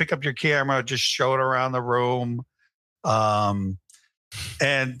times, just pick up your camera, just show it around the room.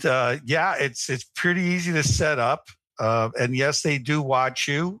 It's pretty easy to set up. And yes, they do watch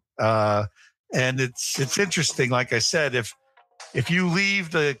you. And it's interesting. Like I said, if you leave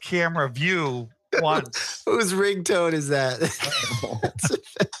the camera view once, whose ringtone is that?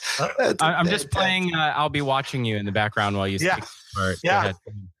 I'm just playing. I'll be watching you in the background while you speak. Right, yeah.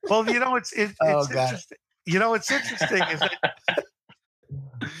 Well, it's interesting. What's interesting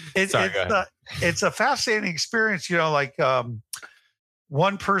is that it's a fascinating experience.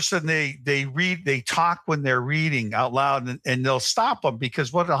 One person, they talk when they're reading out loud, and they'll stop them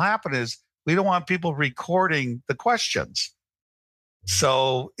because what will happen is we don't want people recording the questions.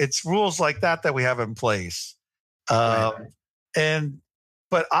 So it's rules like that we have in place. But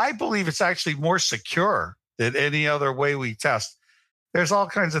I believe it's actually more secure than any other way we test. There's all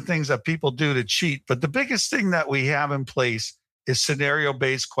kinds of things that people do to cheat, but the biggest thing that we have in place is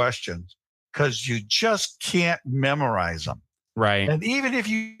scenario-based questions, because you just can't memorize them. Right. And even if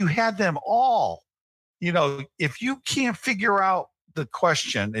you had them all, if you can't figure out the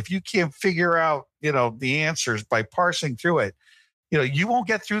question, if you can't figure out, the answers by parsing through it, you won't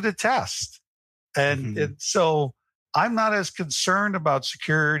get through the test. And so I'm not as concerned about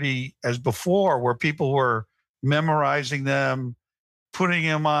security as before, where people were memorizing them, putting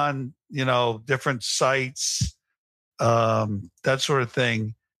them on, different sites, that sort of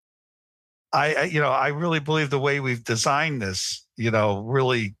thing. I really believe the way we've designed this,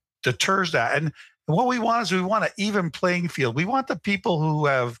 really deters that. And what we want is we want an even playing field. We want the people who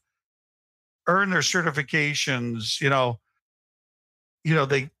have earned their certifications,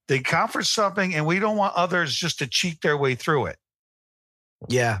 they conference something, and we don't want others just to cheat their way through it.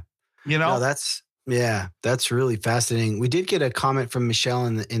 Yeah. No, that's really fascinating. We did get a comment from Michelle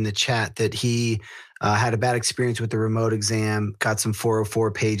in the chat that he had a bad experience with the remote exam, got some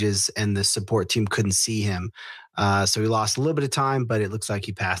 404 pages, and the support team couldn't see him. So he lost a little bit of time, but it looks like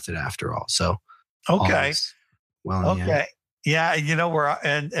he passed it after all. So, okay. Okay. Yeah.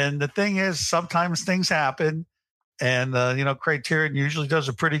 And the thing is, sometimes things happen, and, Criterion usually does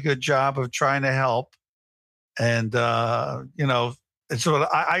a pretty good job of trying to help. And, and so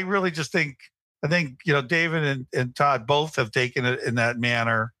I really just think, David and Todd both have taken it in that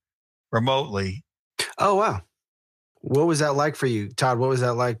manner. remotely. Oh, wow. What was that like for you, Todd? What was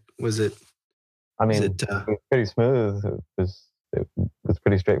that like? Was it? I mean, it was pretty smooth. It was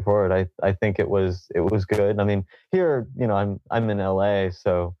pretty straightforward. I think it was good. I mean, here, I'm in LA,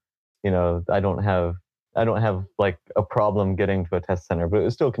 so I don't have like a problem getting to a test center, but it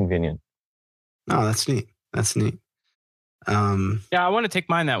was still convenient. Oh, that's neat. That's neat. Yeah, I want to take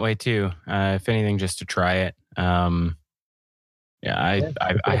mine that way too. If anything, just to try it. I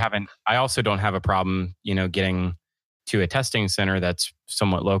haven't. I also don't have a problem, getting to a testing center that's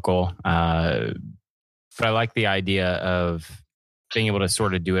somewhat local. But I like the idea of being able to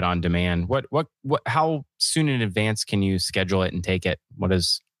sort of do it on demand. How soon in advance can you schedule it and take it? What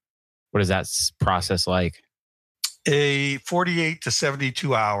is that process like? 48 to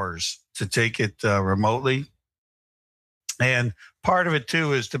 72 hours to take it remotely. And part of it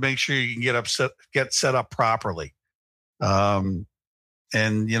too is to make sure you can get set up properly. And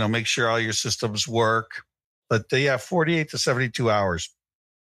make sure all your systems work. But 48 to 72 hours.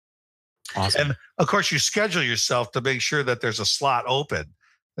 Awesome. And of course, you schedule yourself to make sure that there's a slot open.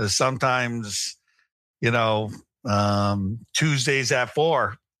 Sometimes, Tuesdays at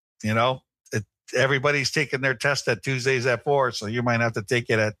 4, everybody's taking their test at Tuesdays at 4, so you might have to take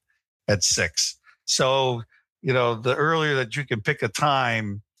it at 6. So, the earlier that you can pick a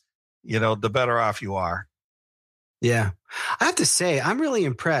time, the better off you are. Yeah. I have to say, I'm really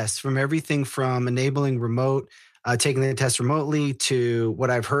impressed from everything from enabling remote, taking the test remotely, to what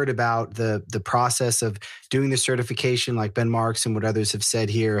I've heard about the process of doing the certification, like Ben Marks and what others have said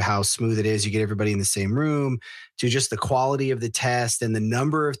here, how smooth it is. You get everybody in the same room, to just the quality of the test and the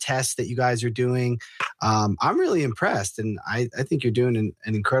number of tests that you guys are doing. I'm really impressed, and I think you're doing an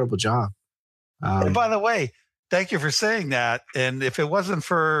incredible job. And by the way, thank you for saying that. And if it wasn't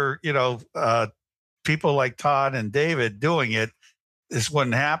for, people like Todd and David doing it, this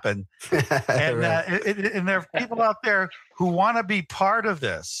wouldn't happen. And, right. And there are people out there who want to be part of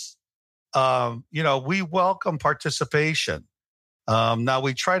this. We welcome participation. Now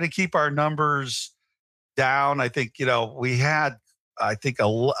we try to keep our numbers down. I think, we had,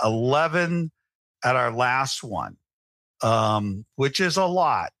 11 at our last one, which is a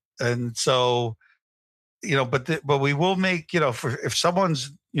lot. And so, but we will make, if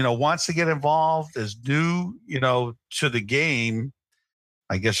someone's, wants to get involved, is new, to the game,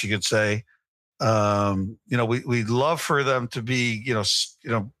 I guess you could say, we'd love for them to be,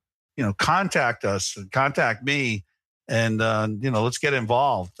 contact us and contact me, and let's get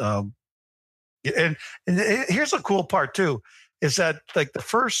involved. And here's a cool part too, is that like the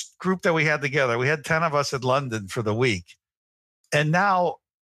first group that we had together, we had 10 of us in London for the week, and now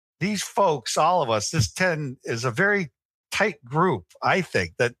these folks, all of us, this 10 is a very tight group. I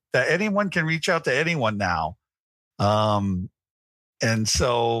think that anyone can reach out to anyone now. And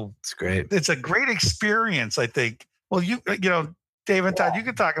so it's great. It's a great experience, I think. Well, Dave and Todd, you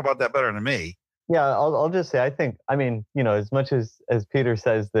can talk about that better than me. Yeah, I'll just say, as much as Peter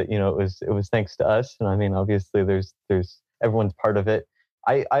says that, it was thanks to us. And I mean, obviously there's everyone's part of it.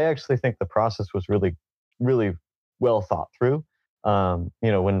 I actually think the process was really, really well thought through.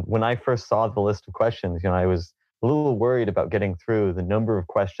 When I first saw the list of questions, I was a little worried about getting through the number of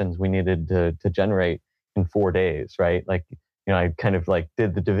questions we needed to generate in 4 days, right? Like, I kind of like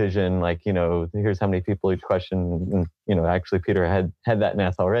did the division, like, here's how many people each question. And, actually Peter had that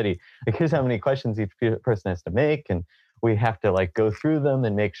math already. Like, here's how many questions each person has to make. And we have to like go through them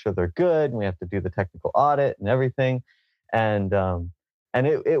and make sure they're good. And we have to do the technical audit and everything. And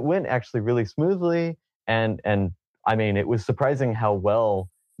it went actually really smoothly. And I mean, it was surprising how well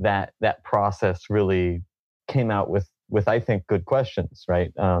that process really came out with I think good questions,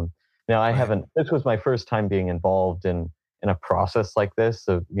 right? Now this was my first time being involved in a process like this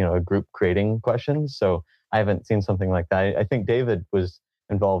of, a group creating questions. So I haven't seen something like that. I think David was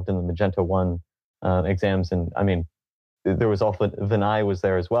involved in the Magento 1 exams. And I mean, there was also Vinay was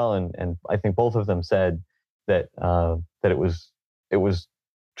there as well. And I think both of them said that it was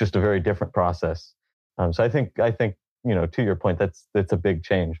just a very different process. So I think, to your point, that's a big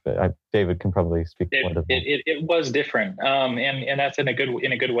change, but David can probably speak more to that. It was different. And that's in a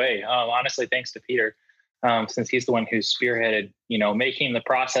good way. Honestly, thanks to Peter, since he's the one who's spearheaded, making the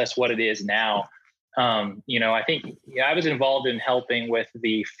process what it is now. I think I was involved in helping with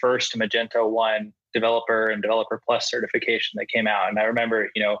the first Magento 1 developer and developer plus certification that came out. And I remember,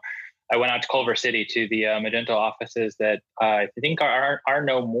 I went out to Culver City to the Magento offices that I think are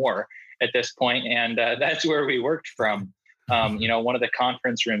no more at this point. And that's where we worked from, one of the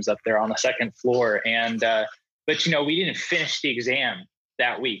conference rooms up there on the second floor. And, but we didn't finish the exam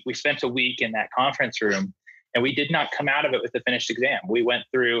that week. We spent a week in that conference room, and we did not come out of it with the finished exam. We went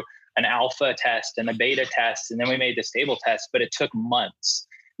through an alpha test and a beta test, and then we made the stable test, but it took months.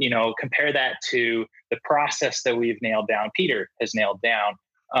 Compare that to the process that we've nailed down, Peter has nailed down.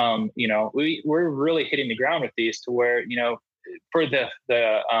 We're really hitting the ground with these to where, for the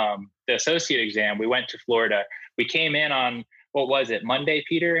associate exam, we went to Florida. We came in on, what was it, Monday,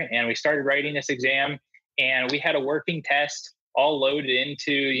 Peter? And we started writing this exam, and we had a working test all loaded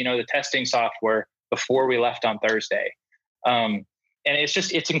into, the testing software before we left on Thursday. And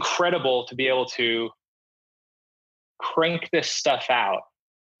it's incredible to be able to crank this stuff out,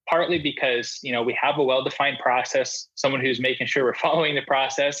 partly because, we have a well-defined process, someone who's making sure we're following the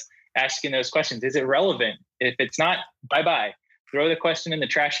process, asking those questions. Is it relevant? If it's not, bye-bye. Throw the question in the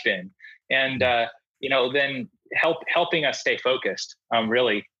trash bin. And, then helping us stay focused,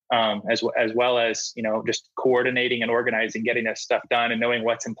 really, as well as, just coordinating and organizing, getting this stuff done and knowing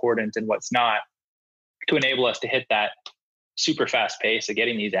what's important and what's not to enable us to hit that super fast pace of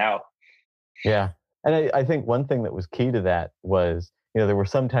getting these out. Yeah. And I think one thing that was key to that was, there were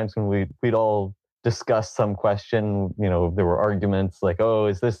some times when we'd all discuss some question, there were arguments like, oh,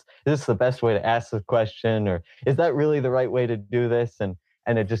 is this the best way to ask the question? Or is that really the right way to do this? And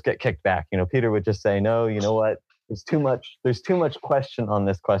it just get kicked back. Peter would just say, no, you know what? There's too much question on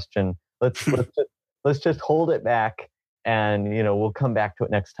this question. Let's just hold it back, and, we'll come back to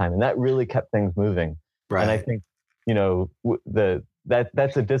it next time. And that really kept things moving. Right. And I think,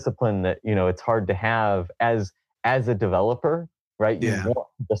 that's a discipline that, it's hard to have as a developer, right? You won't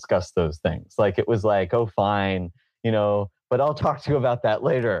discuss those things. Like, it was like, oh, fine, but I'll talk to you about that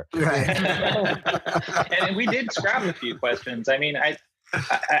later. Right. And we did scrap a few questions. I mean, I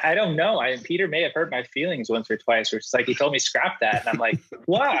don't know. Peter may have hurt my feelings once or twice, where it's like, he told me scrap that. And I'm like,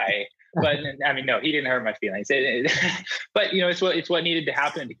 why? But I mean, no, he didn't hurt my feelings. But, it's what needed to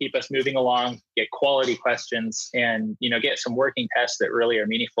happen to keep us moving along, get quality questions, and, get some working tests that really are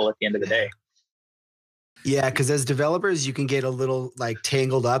meaningful at the end of the day. Yeah, because as developers, you can get a little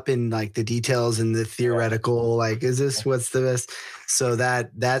tangled up in the details and the theoretical. Is this what's the best? So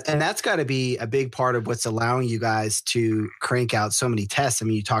that's got to be a big part of what's allowing you guys to crank out so many tests. I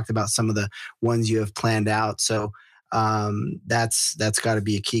mean, you talked about some of the ones you have planned out. So that's got to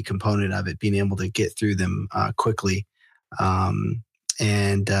be a key component of it, being able to get through them quickly. I'm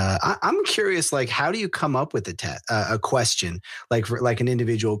curious, how do you come up with a question, like an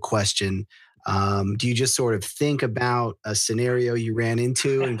individual question? Do you just sort of think about a scenario you ran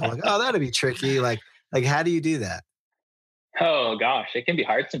into and go oh, that'd be tricky? Like how do you do that? Oh gosh, it can be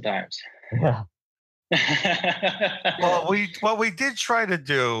hard sometimes. Yeah. Well, what we did try to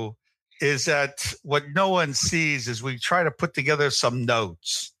do is that what no one sees is we try to put together some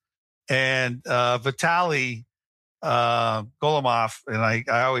notes. And Vitaly Golomov, and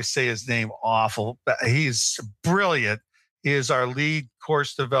I always say his name awful, but he's brilliant. He is our lead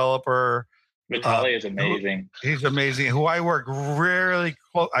course developer. Vitaly is amazing. He's amazing. Who I work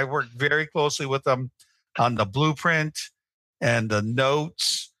I work very closely with him on the blueprint and the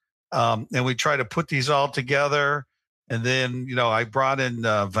notes. And we try to put these all together. And then, I brought in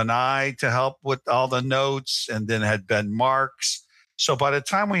Vinay to help with all the notes, and then had Ben Marks. So by the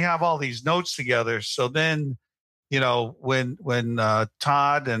time we have all these notes together, so then, when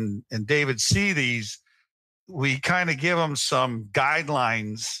Todd and David see these, we kind of give them some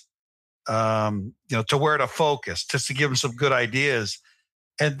guidelines, to where to focus, just to give them some good ideas.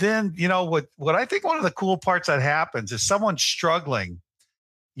 And then, what I think one of the cool parts that happens is someone's struggling,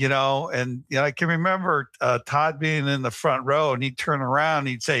 and I can remember Todd being in the front row, and he'd turn around and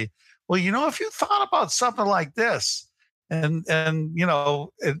he'd say, well, if you thought about something like this, and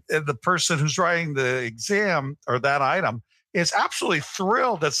the person who's writing the exam or that item is absolutely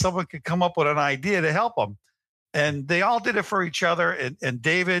thrilled that someone could come up with an idea to help them. And they all did it for each other. And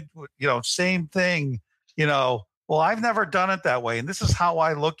David, same thing, well, I've never done it that way, and this is how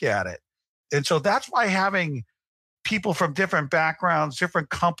I look at it. And so that's why having people from different backgrounds, different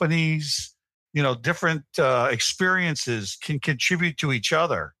companies, different experiences can contribute to each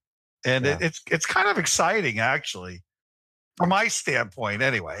other. And it's kind of exciting, actually, from my standpoint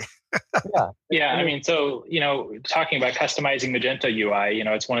anyway. Yeah. I mean, so, talking about customizing Magento UI,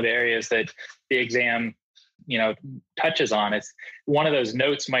 it's one of the areas that the exam touches on. It's one of those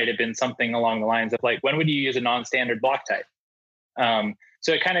notes might have been something along the lines of when would you use a non-standard block type?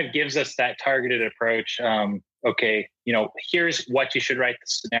 So it kind of gives us that targeted approach. Okay, here's what you should write the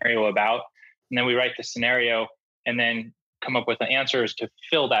scenario about. And then we write the scenario and then come up with the answers to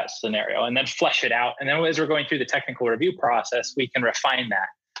fill that scenario and then flesh it out. And then as we're going through the technical review process, we can refine that.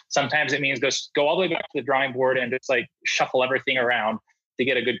 Sometimes it means go all the way back to the drawing board and just shuffle everything around to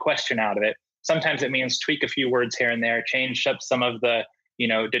get a good question out of it. Sometimes it means tweak a few words here and there, change up some of the,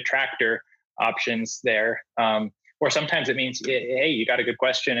 detractor options there. Or sometimes it means, hey, you got a good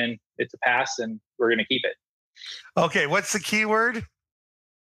question and it's a pass and we're going to keep it. Okay. What's the key word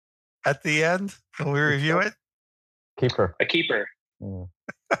at the end when we review it? Keeper. A keeper.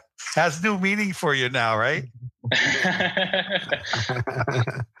 Has new meaning for you now, right?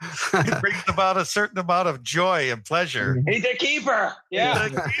 It brings about a certain amount of joy and pleasure. He's a keeper. Yeah.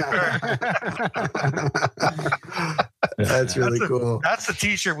 He's a keeper. That's really cool. That's the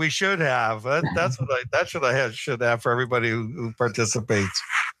T-shirt we should have. That's what I should have for everybody who participates.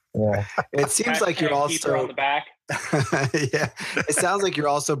 Yeah. It seems like you're keeper also on the back. yeah. It sounds like you're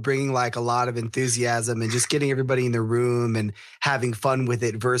also bringing like a lot of enthusiasm and just getting everybody in the room and having fun with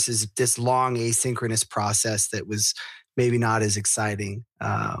it versus this long asynchronous process that was maybe not as exciting.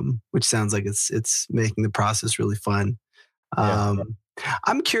 Which sounds like it's making the process really fun.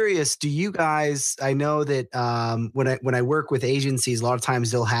 I'm curious, do you guys, I know that when I work with agencies, a lot of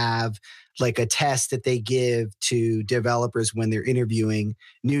times they'll have like a test that they give to developers when they're interviewing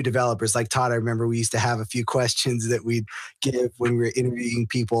new developers. Like Todd, I remember we used to have a few questions that we'd give when we were interviewing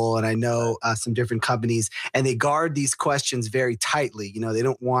people. And I know some different companies, and they guard these questions very tightly. They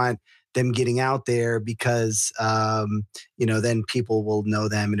don't want them getting out there because, then people will know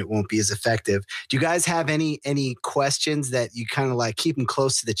them and it won't be as effective. Do you guys have any questions that you kind of like keep them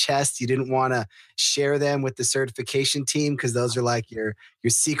close to the chest? You didn't want to share them with the certification team because those are like your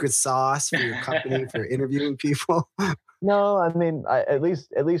secret sauce for your company for interviewing people? No, I mean, at least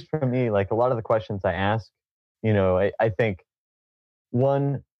for me, like a lot of the questions I ask, I think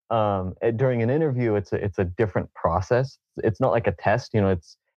one, during an interview, it's a different process. It's not like a test,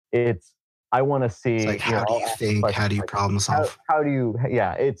 it's I want to see it's like how do you think, how do you problem solve, how do you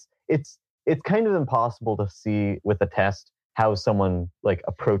it's kind of impossible to see with a test how someone like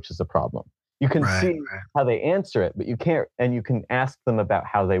approaches a problem. You can see how they answer it, but you can't, and you can ask them about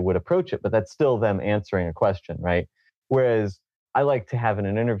how they would approach it, but that's still them answering a question, right? Whereas I like to have in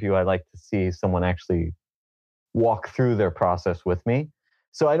an interview, I like to see someone actually walk through their process with me.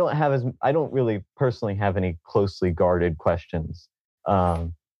 So I don't really personally have any closely guarded questions.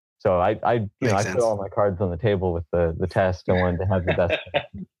 So I put all my cards on the table with the test. I wanted to have the best.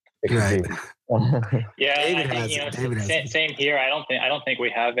 Yeah, same here. I don't think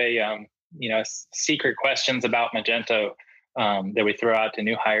we have a secret questions about Magento that we throw out to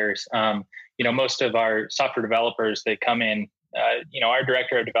new hires. Most of our software developers, they come in. Our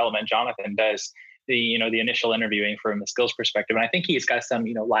director of development, Jonathan, does the initial interviewing from a skills perspective. And I think he's got some,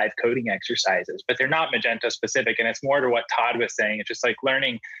 live coding exercises, but they're not Magento specific. And it's more to what Todd was saying. It's just like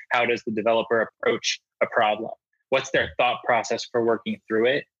learning how does the developer approach a problem? What's their thought process for working through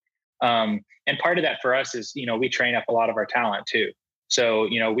it? And part of that for us is, we train up a lot of our talent too. So,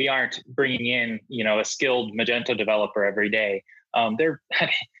 we aren't bringing in, a skilled Magento developer every day.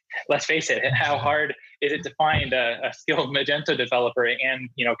 Let's face it, how hard is it to find a skilled Magento developer and,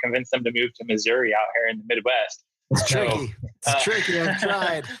 convince them to move to Missouri out here in the Midwest? It's tricky. It's tricky. I've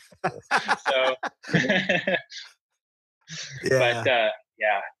tried. So, yeah. But,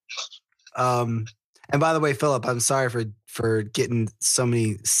 yeah. And by the way, Philip, I'm sorry for getting so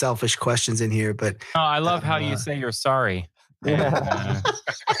many selfish questions in here, but I love how you say you're sorry. I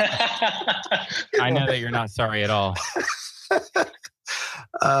know that you're not sorry at all.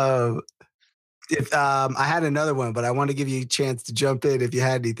 If I had another one, but I want to give you a chance to jump in if you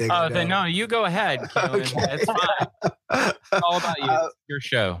had anything. No, you go ahead. Okay. It's fine. It's all about you. Your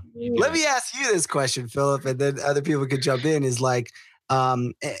show. Let me ask you this question, Philip, and then other people could jump in. Is like, are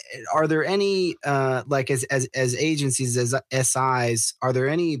there any like as agencies, as SIs, are there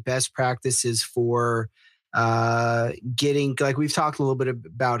any best practices for getting, like we've talked a little bit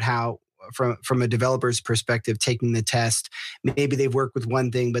about how from a developer's perspective, taking the test, maybe they've worked with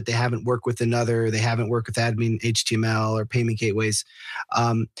one thing, but they haven't worked with another. They haven't worked with admin HTML or payment gateways.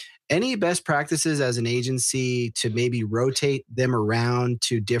 Any best practices as an agency to maybe rotate them around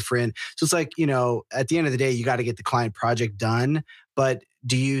to different? So it's like, at the end of the day, you got to get the client project done, but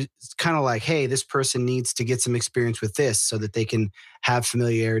do you kind of like, hey, this person needs to get some experience with this so that they can have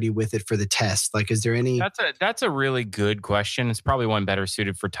familiarity with it for the test? Like, is there any? That's a really good question. It's probably one better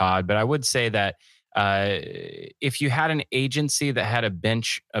suited for Todd, but I would say that if you had an agency that had a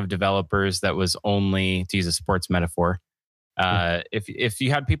bench of developers that was only, to use a sports metaphor, if you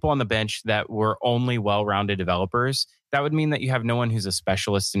had people on the bench that were only well-rounded developers, that would mean that you have no one who's a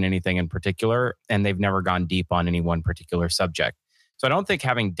specialist in anything in particular, and they've never gone deep on any one particular subject. So I don't think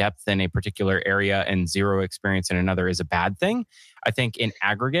having depth in a particular area and zero experience in another is a bad thing. I think in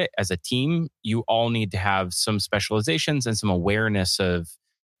aggregate, as a team, you all need to have some specializations and some awareness of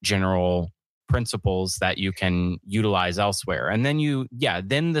general principles that you can utilize elsewhere. And then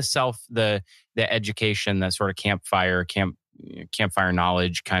then the education, that sort of campfire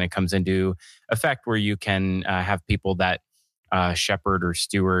knowledge kind of comes into effect, where you can have people that shepherd or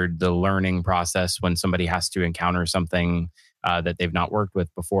steward the learning process when somebody has to encounter something that they've not worked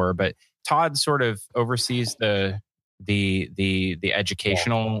with before. But Todd sort of oversees the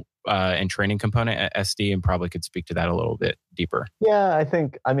educational and training component at SD, and probably could speak to that a little bit deeper. Yeah,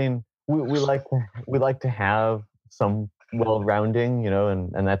 I mean, we like to have some well-rounding,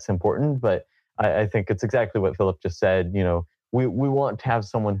 and that's important. But I think it's exactly what Philip just said. We want to have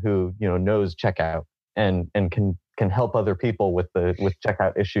someone who knows checkout and can help other people with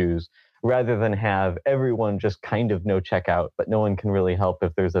checkout issues, rather than have everyone just kind of know checkout, but no one can really help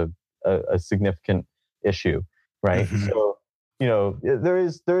if there's a significant issue, right? Mm-hmm. So there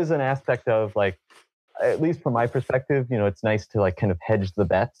is an aspect of, like, at least from my perspective, it's nice to like kind of hedge the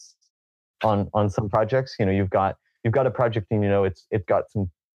bets on some projects. You've got a project and it's got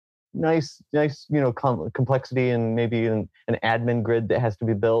some nice complexity, and maybe an admin grid that has to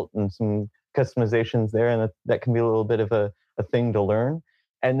be built and some customizations there, and that can be a little bit of a thing to learn.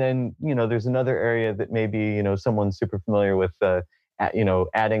 And then there's another area that maybe someone's super familiar with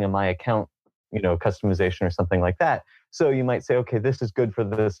adding a my account customization or something like that. So you might say, okay, this is good for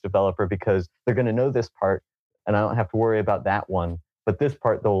this developer because they're going to know this part and I don't have to worry about that one, but this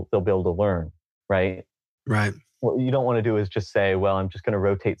part they'll be able to learn, right? Right. What you don't want to do is just say, well, I'm just going to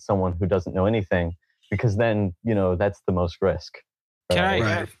rotate someone who doesn't know anything, because then that's the most risk.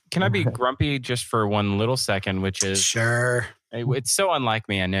 Can I be grumpy just for one little second, which is sure. It's so unlike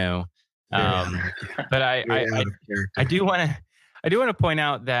me, I know. But I do want to point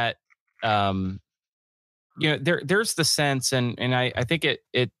out that there's the sense, and I think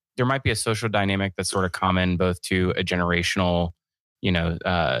it there might be a social dynamic that's sort of common both to a generational,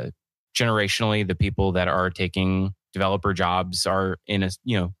 generationally, the people that are taking developer jobs are in a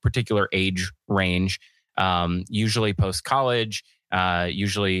particular age range, usually post college,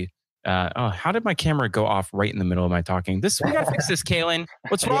 usually. How did my camera go off right in the middle of my talking? We gotta fix this, Kalen.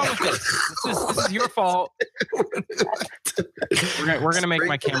 What's wrong with this? This is your fault. We're gonna make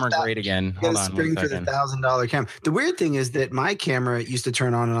my camera great again. Hold on. Spring for the $1,000 camera. The weird thing is that my camera used to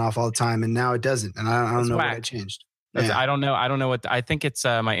turn on and off all the time, and now it doesn't. And I don't know what I changed. Yeah. I don't know what. I think it's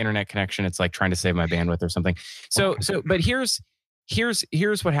my internet connection. It's like trying to save my bandwidth or something. So, but here's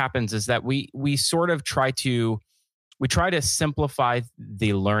what happens is that we sort of try to simplify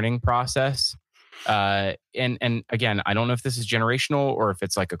the learning process. And again, I don't know if this is generational or if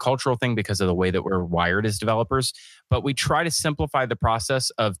it's like a cultural thing because of the way that we're wired as developers, but we try to simplify the process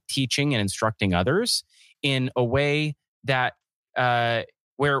of teaching and instructing others in a way that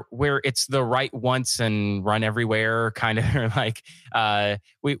where it's the right once and run everywhere kind of like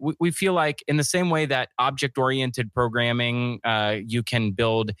we feel like in the same way that object-oriented programming, you can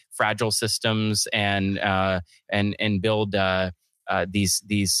build fragile systems and build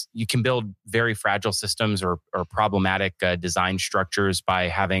these you can build very fragile systems or problematic design structures by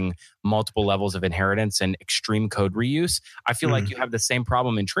having multiple levels of inheritance and extreme code reuse. I feel like you have the same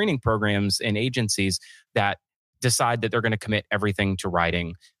problem in training programs and agencies that decide that they're going to commit everything to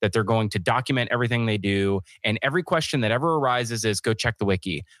writing, that they're going to document everything they do. And every question that ever arises is go check the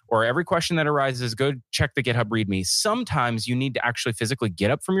wiki, or every question that arises is go check the GitHub README. Sometimes you need to actually physically get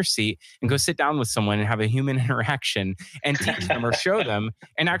up from your seat and go sit down with someone and have a human interaction and teach them or show them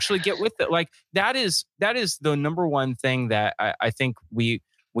and actually get with it. Like that is the number one thing that I think we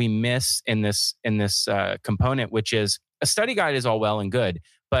miss in this component, which is a study guide is all well and good,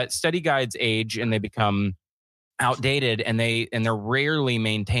 but study guides age and they become outdated and they're rarely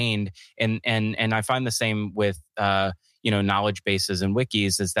maintained, and I find the same with knowledge bases and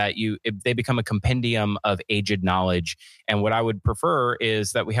wikis is that they become a compendium of aged knowledge. And what I would prefer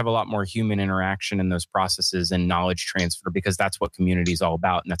is that we have a lot more human interaction in those processes and knowledge transfer, because that's what community is all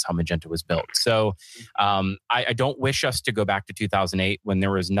about, and that's how Magento was built. So I don't wish us to go back to 2008 when there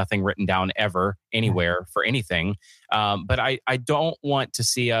was nothing written down ever anywhere for anything, but I don't want to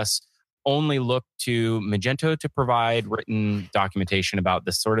see us only look to Magento to provide written documentation about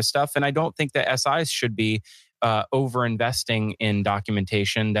this sort of stuff. And I don't think that SIs should be over-investing in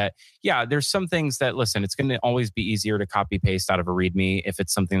documentation that, there's some things that, listen, it's going to always be easier to copy-paste out of a README if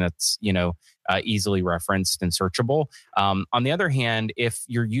it's something that's, easily referenced and searchable. On the other hand, if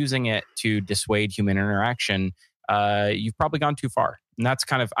you're using it to dissuade human interaction, you've probably gone too far. And that's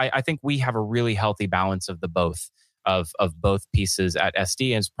kind of, I think we have a really healthy balance of the both. Of both pieces at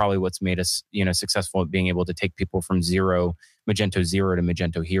SD, and it's probably what's made us, successful at being able to take people from Magento 0 to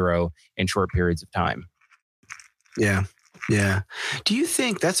Magento Hero in short periods of time. Yeah. Yeah. Do you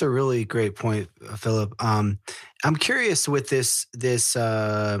think that's a really great point, Philip? I'm curious with this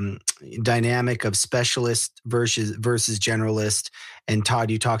dynamic of specialist versus generalist. And Todd,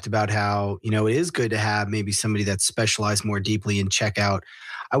 you talked about how it is good to have maybe somebody that's specialized more deeply in checkout.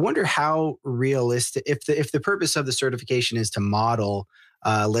 I wonder how realistic, if the purpose of the certification is to model,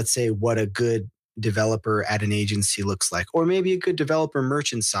 let's say, what a good developer at an agency looks like, or maybe a good developer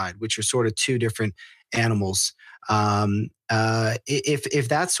merchant side, which are sort of two different animals. If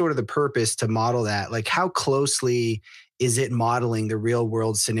that's sort of the purpose to model that, like how closely is it modeling the real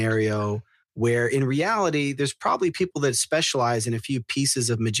world scenario where in reality, there's probably people that specialize in a few pieces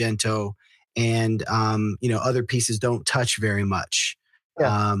of Magento and, other pieces don't touch very much.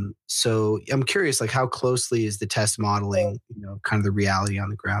 Yeah. So I'm curious, like how closely is the test modeling, kind of the reality on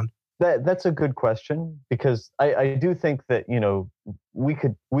the ground? That's a good question, because I do think that,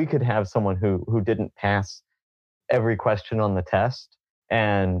 we could have someone who didn't pass every question on the test,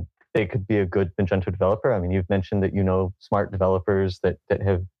 and they could be a good Magento developer. I mean, you've mentioned that smart developers that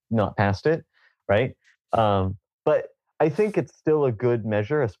have not passed it, right? But I think it's still a good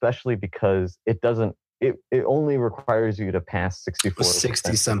measure, especially because it only requires you to pass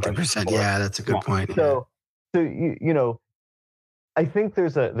 60-something percent. Yeah, that's a good point. So I think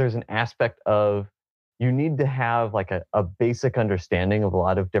there's an aspect of you need to have like a basic understanding of a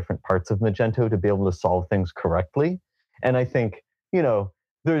lot of different parts of Magento to be able to solve things correctly. And I think,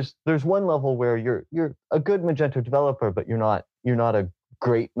 there's one level where you're a good Magento developer, but you're not a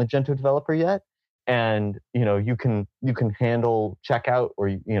great Magento developer yet. And, you can handle checkout, or,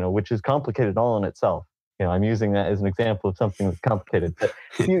 which is complicated all in itself. I'm using that as an example of something that's complicated, but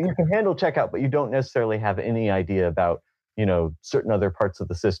you can handle checkout, but you don't necessarily have any idea about, certain other parts of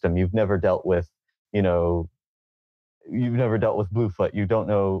the system. You've never dealt with Bluefoot. You don't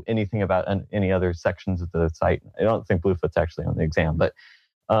know anything about any other sections of the site. I don't think Bluefoot's actually on the exam, but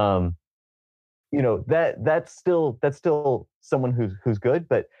that's still someone who's good,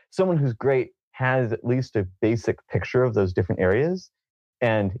 but someone who's great has at least a basic picture of those different areas.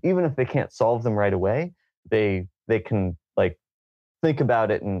 And even if they can't solve them right away, they can like think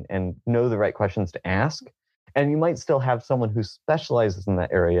about it and know the right questions to ask. And you might still have someone who specializes in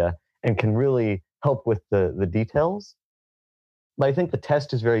that area and can really help with the details. But I think the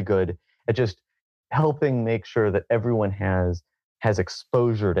test is very good at just helping make sure that everyone has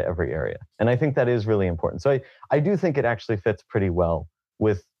exposure to every area. And I think that is really important. So I do think it actually fits pretty well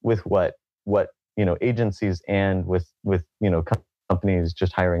with what agencies and with companies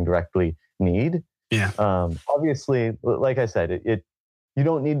just hiring directly need. Yeah. Obviously, like I said, you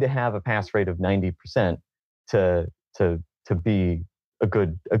don't need to have a pass rate of 90% to be a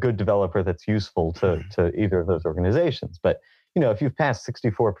good developer that's useful to either of those organizations. But if you've passed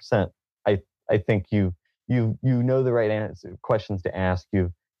 64%, I think you know the right questions to ask.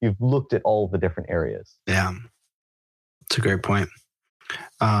 You've looked at all the different areas. Yeah, it's a great point.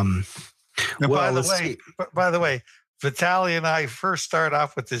 By the way, Vitaly and I first started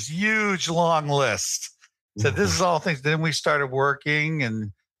off with this huge long list. So this is all things. Then we started working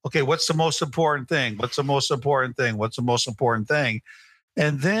and okay, what's the most important thing? What's the most important thing? What's the most important thing?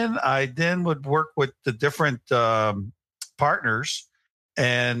 And then I would work with the different partners,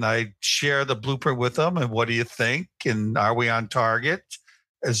 and I share the blueprint with them. And what do you think? And are we on target?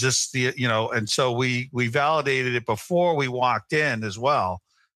 Is this and so we validated it before we walked in as well.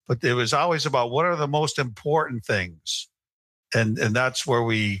 But it was always about what are the most important things. And that's where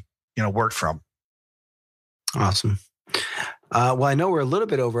we, worked from. Awesome. Well, I know we're a little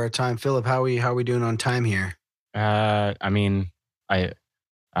bit over our time. Philip, how are we doing on time here? I'm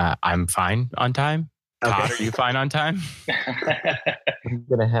fine on time. Okay. Todd, are you fine on time? I'm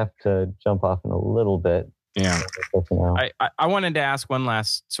going to have to jump off in a little bit. Yeah. I wanted to ask one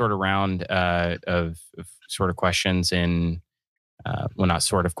last sort of round of sort of questions in, not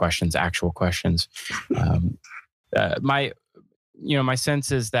sort of questions, actual questions. My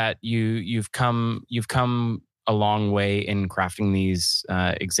sense is that you've come a long way in crafting these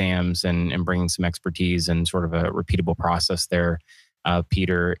exams and bringing some expertise and sort of a repeatable process there.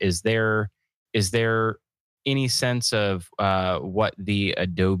 Peter, is there any sense of what the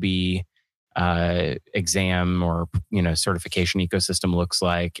Adobe exam or certification ecosystem looks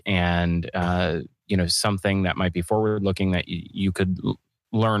like, and something that might be forward looking that you could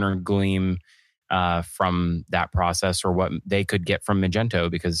learn or glean from that process, or what they could get from Magento,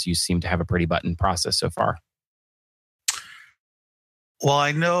 because you seem to have a pretty buttoned process so far? Well,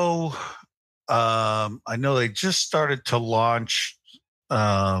 I know they just started to launch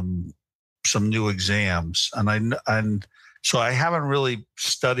some new exams, and so I haven't really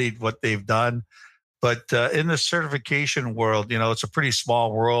studied what they've done, But in the certification world, it's a pretty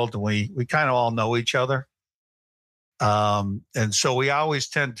small world, and we kind of all know each other. And so we always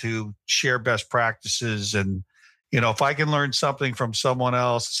tend to share best practices. And, if I can learn something from someone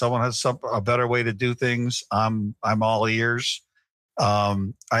else, someone has a better way to do things, I'm all ears.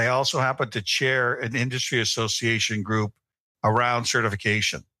 I also happen to chair an industry association group around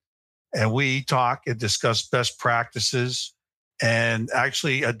certification. And we talk and discuss best practices. And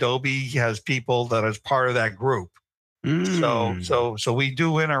actually, Adobe has people that is part of that group. So we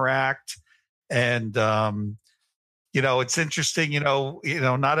do interact. And, it's interesting,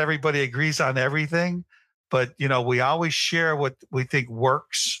 not everybody agrees on everything, but, we always share what we think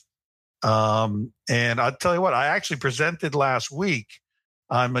works. And I'll tell you what, I actually presented last week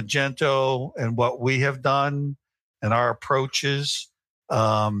on Magento and what we have done and our approaches.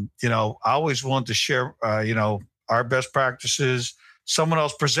 I always want to share, our best practices. Someone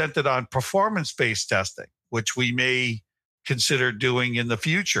else presented on performance-based testing, which we may consider doing in the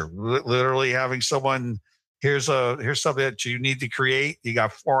future. Literally having someone, here's something that you need to create. You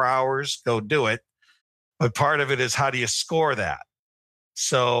got 4 hours, go do it. But part of it is, how do you score that?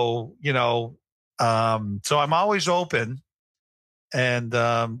 So, so I'm always open. And,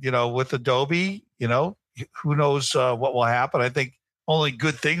 with Adobe, who knows what will happen. I think only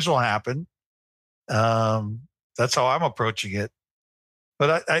good things will happen. That's how I'm approaching it.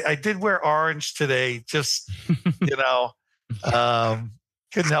 But I did wear orange today, just, couldn't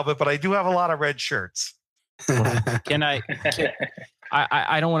help it. But I do have a lot of red shirts. I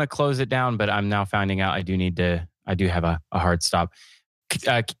don't want to close it down, but I'm now finding out I do have a hard stop.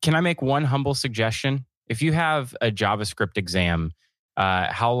 Can I make one humble suggestion? If you have a JavaScript exam,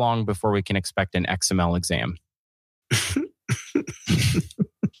 how long before we can expect an XML exam?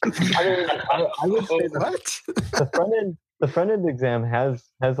 I would say that the front end exam has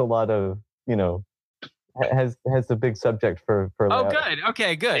a lot of, has a big subject for layout. Good.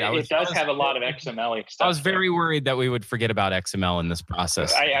 Okay, good. It does have a lot of XML stuff. I was very worried that we would forget about XML in this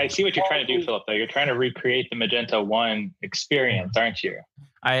process. I see what you're trying to do, Philip, though. You're trying to recreate the Magento 1 experience, aren't you?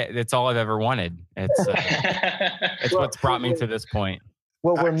 It's all I've ever wanted. It's what's brought me to this point.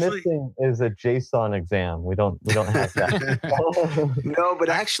 What we're missing is a JSON exam. We don't have that. No, but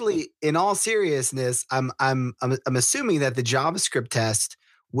actually, in all seriousness, I'm assuming that the JavaScript test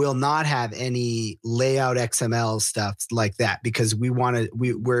will not have any layout XML stuff like that, because we want to be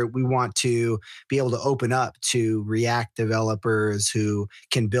able to open up to React developers who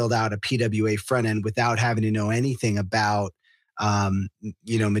can build out a PWA front end without having to know anything about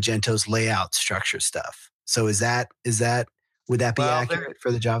Magento's layout structure stuff. So would that be accurate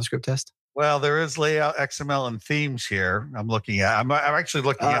for the JavaScript test? Well, there is layout XML and themes here. I'm looking at. I'm actually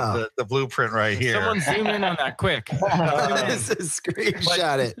looking at the blueprint right here. Someone zoom in on that quick.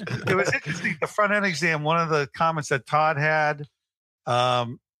 Screenshot it. It was interesting. The front end exam. One of the comments that Todd had,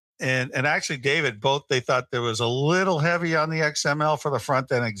 and actually David, both, they thought there was a little heavy on the XML for the front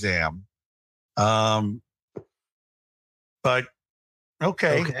end exam. But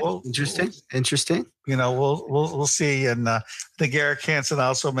okay. Well, interesting. We'll see. And I think Eric Hansen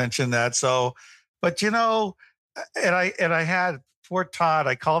also mentioned that. So, but and I had poor Todd.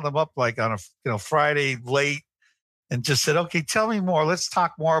 I called him up like on a Friday late and just said, "Okay, tell me more. Let's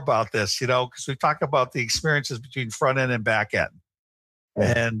talk more about this." Because we talk about the experiences between front end and back end.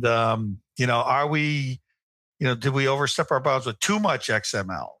 Yeah. And are we, did we overstep our bounds with too much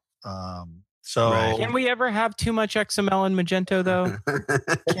XML? So right. Can we ever have too much XML in Magento, though?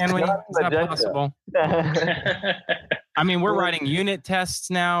 Can we? Is that possible? I mean, we're writing unit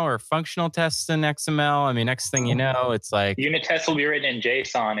tests now or functional tests in XML. I mean, next thing you know, it's like unit tests will be written in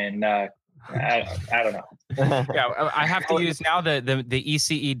JSON, and I don't know. Yeah, I have to use now the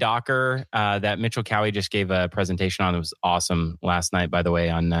ECE Docker that Mitchell Cowie just gave a presentation on. It was awesome last night, by the way,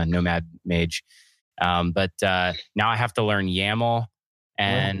 on Nomad Mage. But now I have to learn YAML,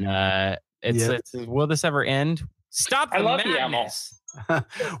 and it's will this ever end? Stop the madness.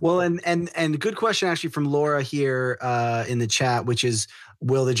 Well, and good question actually from Laura here in the chat, which is,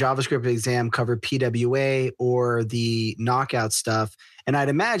 will the JavaScript exam cover PWA or the knockout stuff? And I'd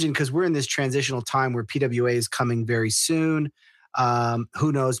imagine, because we're in this transitional time where PWA is coming very soon.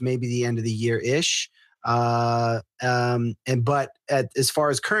 Who knows? Maybe the end of the year ish. But as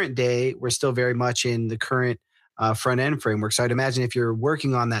far as current day, we're still very much in the current front end framework. So I'd imagine if you're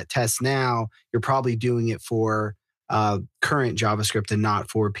working on that test now, you're probably doing it for current JavaScript and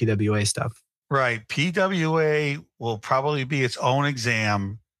not for PWA stuff. Right. PWA will probably be its own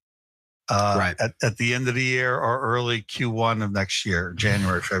exam at the end of the year or early Q1 of next year,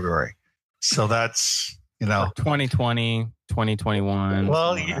 January, February. So that's, You know, 2020, 2021.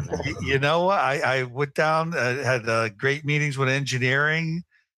 Well, you know what? I went down, had great meetings with engineering.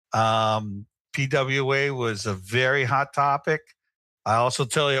 PWA was a very hot topic. I also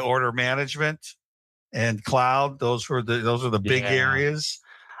tell you, order management and cloud; those are the big areas.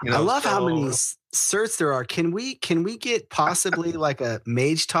 You know, I love how many certs there are. Can we get possibly like a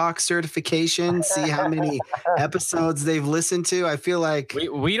Mage Talk certification? See how many episodes they've listened to. I feel like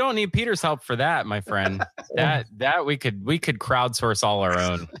we don't need Peter's help for that, my friend. that we could crowdsource all our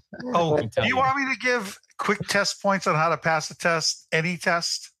own. Oh, do you want me to give quick test points on how to pass a test? Any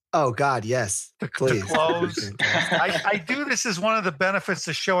test? Oh God, yes. Please. To close. I do this as one of the benefits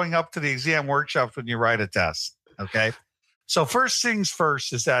of showing up to the exam workshops when you write a test. Okay. So first things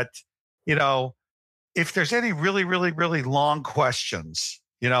first is that, you know, if there's any really, really, really long questions,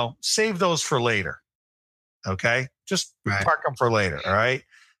 you know, save those for later. Okay. Just park them for later. All right.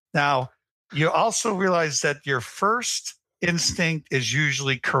 Now, you also realize that your first instinct is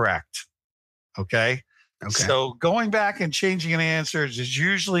usually correct. Okay. So going back and changing an answer is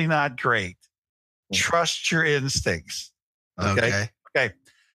usually not great. Trust your instincts. Okay.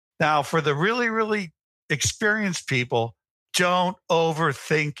 Now, for the really, really experienced people, don't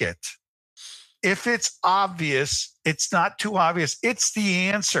overthink it. If it's obvious, it's not too obvious. It's the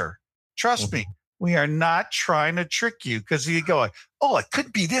answer. Trust me. We are not trying to trick you because you go, oh, it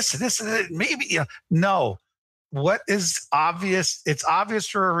could be this and this and that. Maybe. You know. No. What is obvious? It's obvious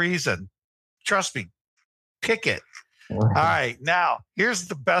for a reason. Trust me. Pick it. All right. Now, here's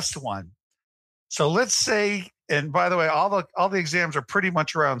the best one. So let's say, and by the way, all the exams are pretty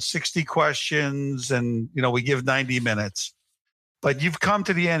much around 60 questions, and you know we give 90 minutes. But you've come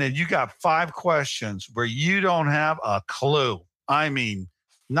to the end and you got 5 questions where you don't have a clue. I mean,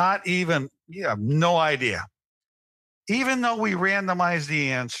 not even, you have no idea. Even though we randomize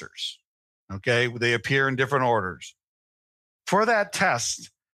the answers, okay, they appear in different orders. For that test,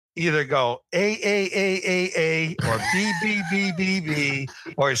 either go A, or B,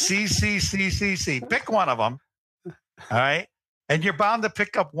 or C. Pick one of them, all right? And you're bound to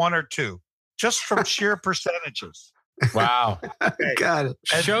pick up 1 or 2, just from sheer percentages. Wow. Okay. Got it.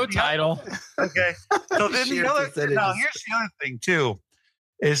 Show title. Okay. So then here's the other thing too,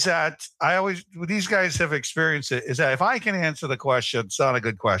 is that these guys have experienced it, is that if I can answer the question, it's not a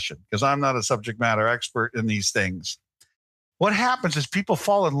good question because I'm not a subject matter expert in these things. What happens is people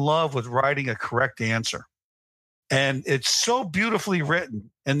fall in love with writing a correct answer. And it's so beautifully written.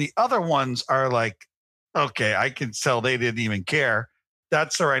 And the other ones are like, okay, I can tell they didn't even care.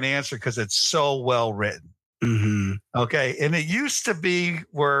 That's the right answer because it's so well written. Mm-hmm. Okay. And it used to be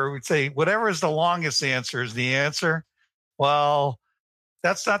where we'd say, whatever is the longest answer is the answer. Well,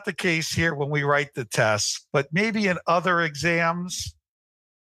 that's not the case here when we write the tests, but maybe in other exams,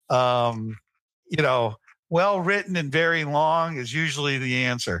 you know, well written and very long is usually the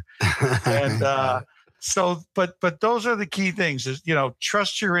answer. And but those are the key things is, you know,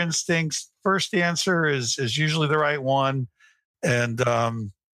 trust your instincts. First answer is usually the right one. And,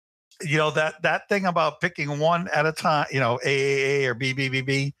 you know, that thing about picking one at a time, you know, A or B,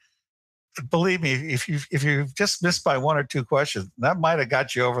 believe me, if you've just missed by 1 or 2 questions, that might have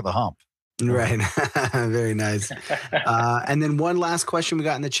got you over the hump. Right. Very nice. And then one last question we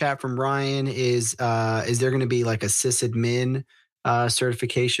got in the chat from Ryan is there going to be like a sysadmin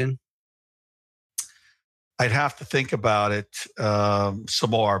certification? I'd have to think about it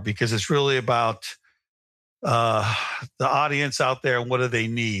some more because it's really about the audience out there and what do they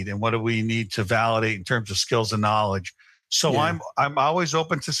need and what do we need to validate in terms of skills and knowledge. So yeah. I'm always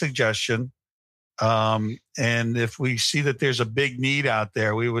open to suggestion. And if we see that there's a big need out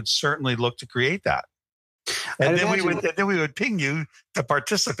there, we would certainly look to create that. And then we would ping you to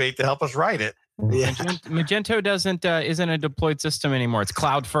participate to help us write it. Yeah. Magento isn't a deployed system anymore. It's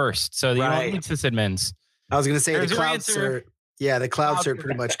cloud first. So you don't need sysadmins. I was going to say the cloud cert. Yeah, the cloud cert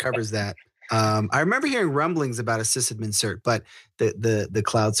pretty much covers that. I remember hearing rumblings about a sysadmin cert, but the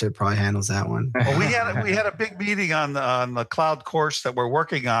cloud cert probably handles that one. Well, we had a big meeting on the cloud course that we're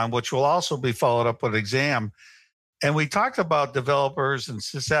working on, which will also be followed up with an exam. And we talked about developers and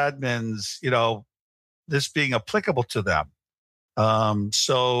sysadmins, you know, this being applicable to them.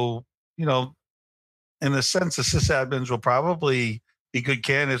 So, you know, in a sense, the sysadmins will probably be good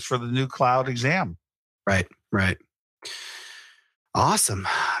candidates for the new cloud exam. Right. Awesome,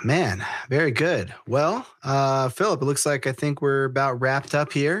 man. Very good. Well, Philip, it looks like I think we're about wrapped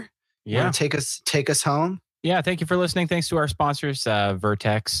up here. Yeah. Take us home. Yeah. Thank you for listening. Thanks to our sponsors,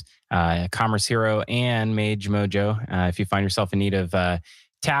 Vertex, Commerce Hero, and Mage Mojo. If you find yourself in need of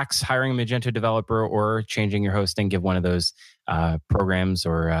tax, hiring a Magento developer, or changing your hosting, give one of those programs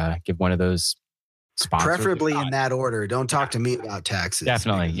or give one of those Sponsored Preferably with in that order. Don't talk to me about taxes.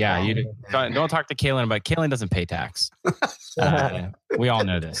 Definitely. Yeah. You don't talk to Kaylin about Kaylin doesn't pay tax. We all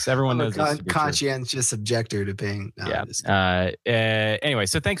know this. Everyone knows this. To be true. Conscientious objector to paying. No, Yeah. Anyway,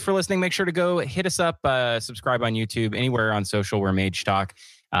 so thanks for listening. Make sure to go hit us up, subscribe on YouTube, anywhere on social. We're Mage Talk.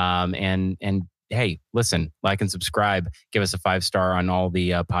 And hey, listen, like and subscribe. Give us a 5-star on all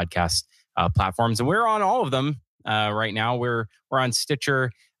the podcast platforms, and we're on all of them right now. We're on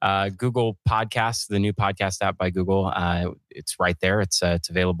Stitcher, Google Podcasts, the new podcast app by Google. It's right there. It's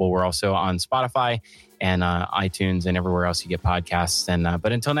available. We're also on Spotify and iTunes and everywhere else you get podcasts. And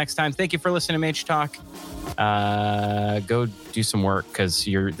but until next time, thank you for listening to Mage Talk. Go do some work, because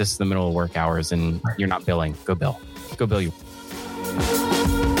this is the middle of work hours and you're not billing. Go bill. Go bill you.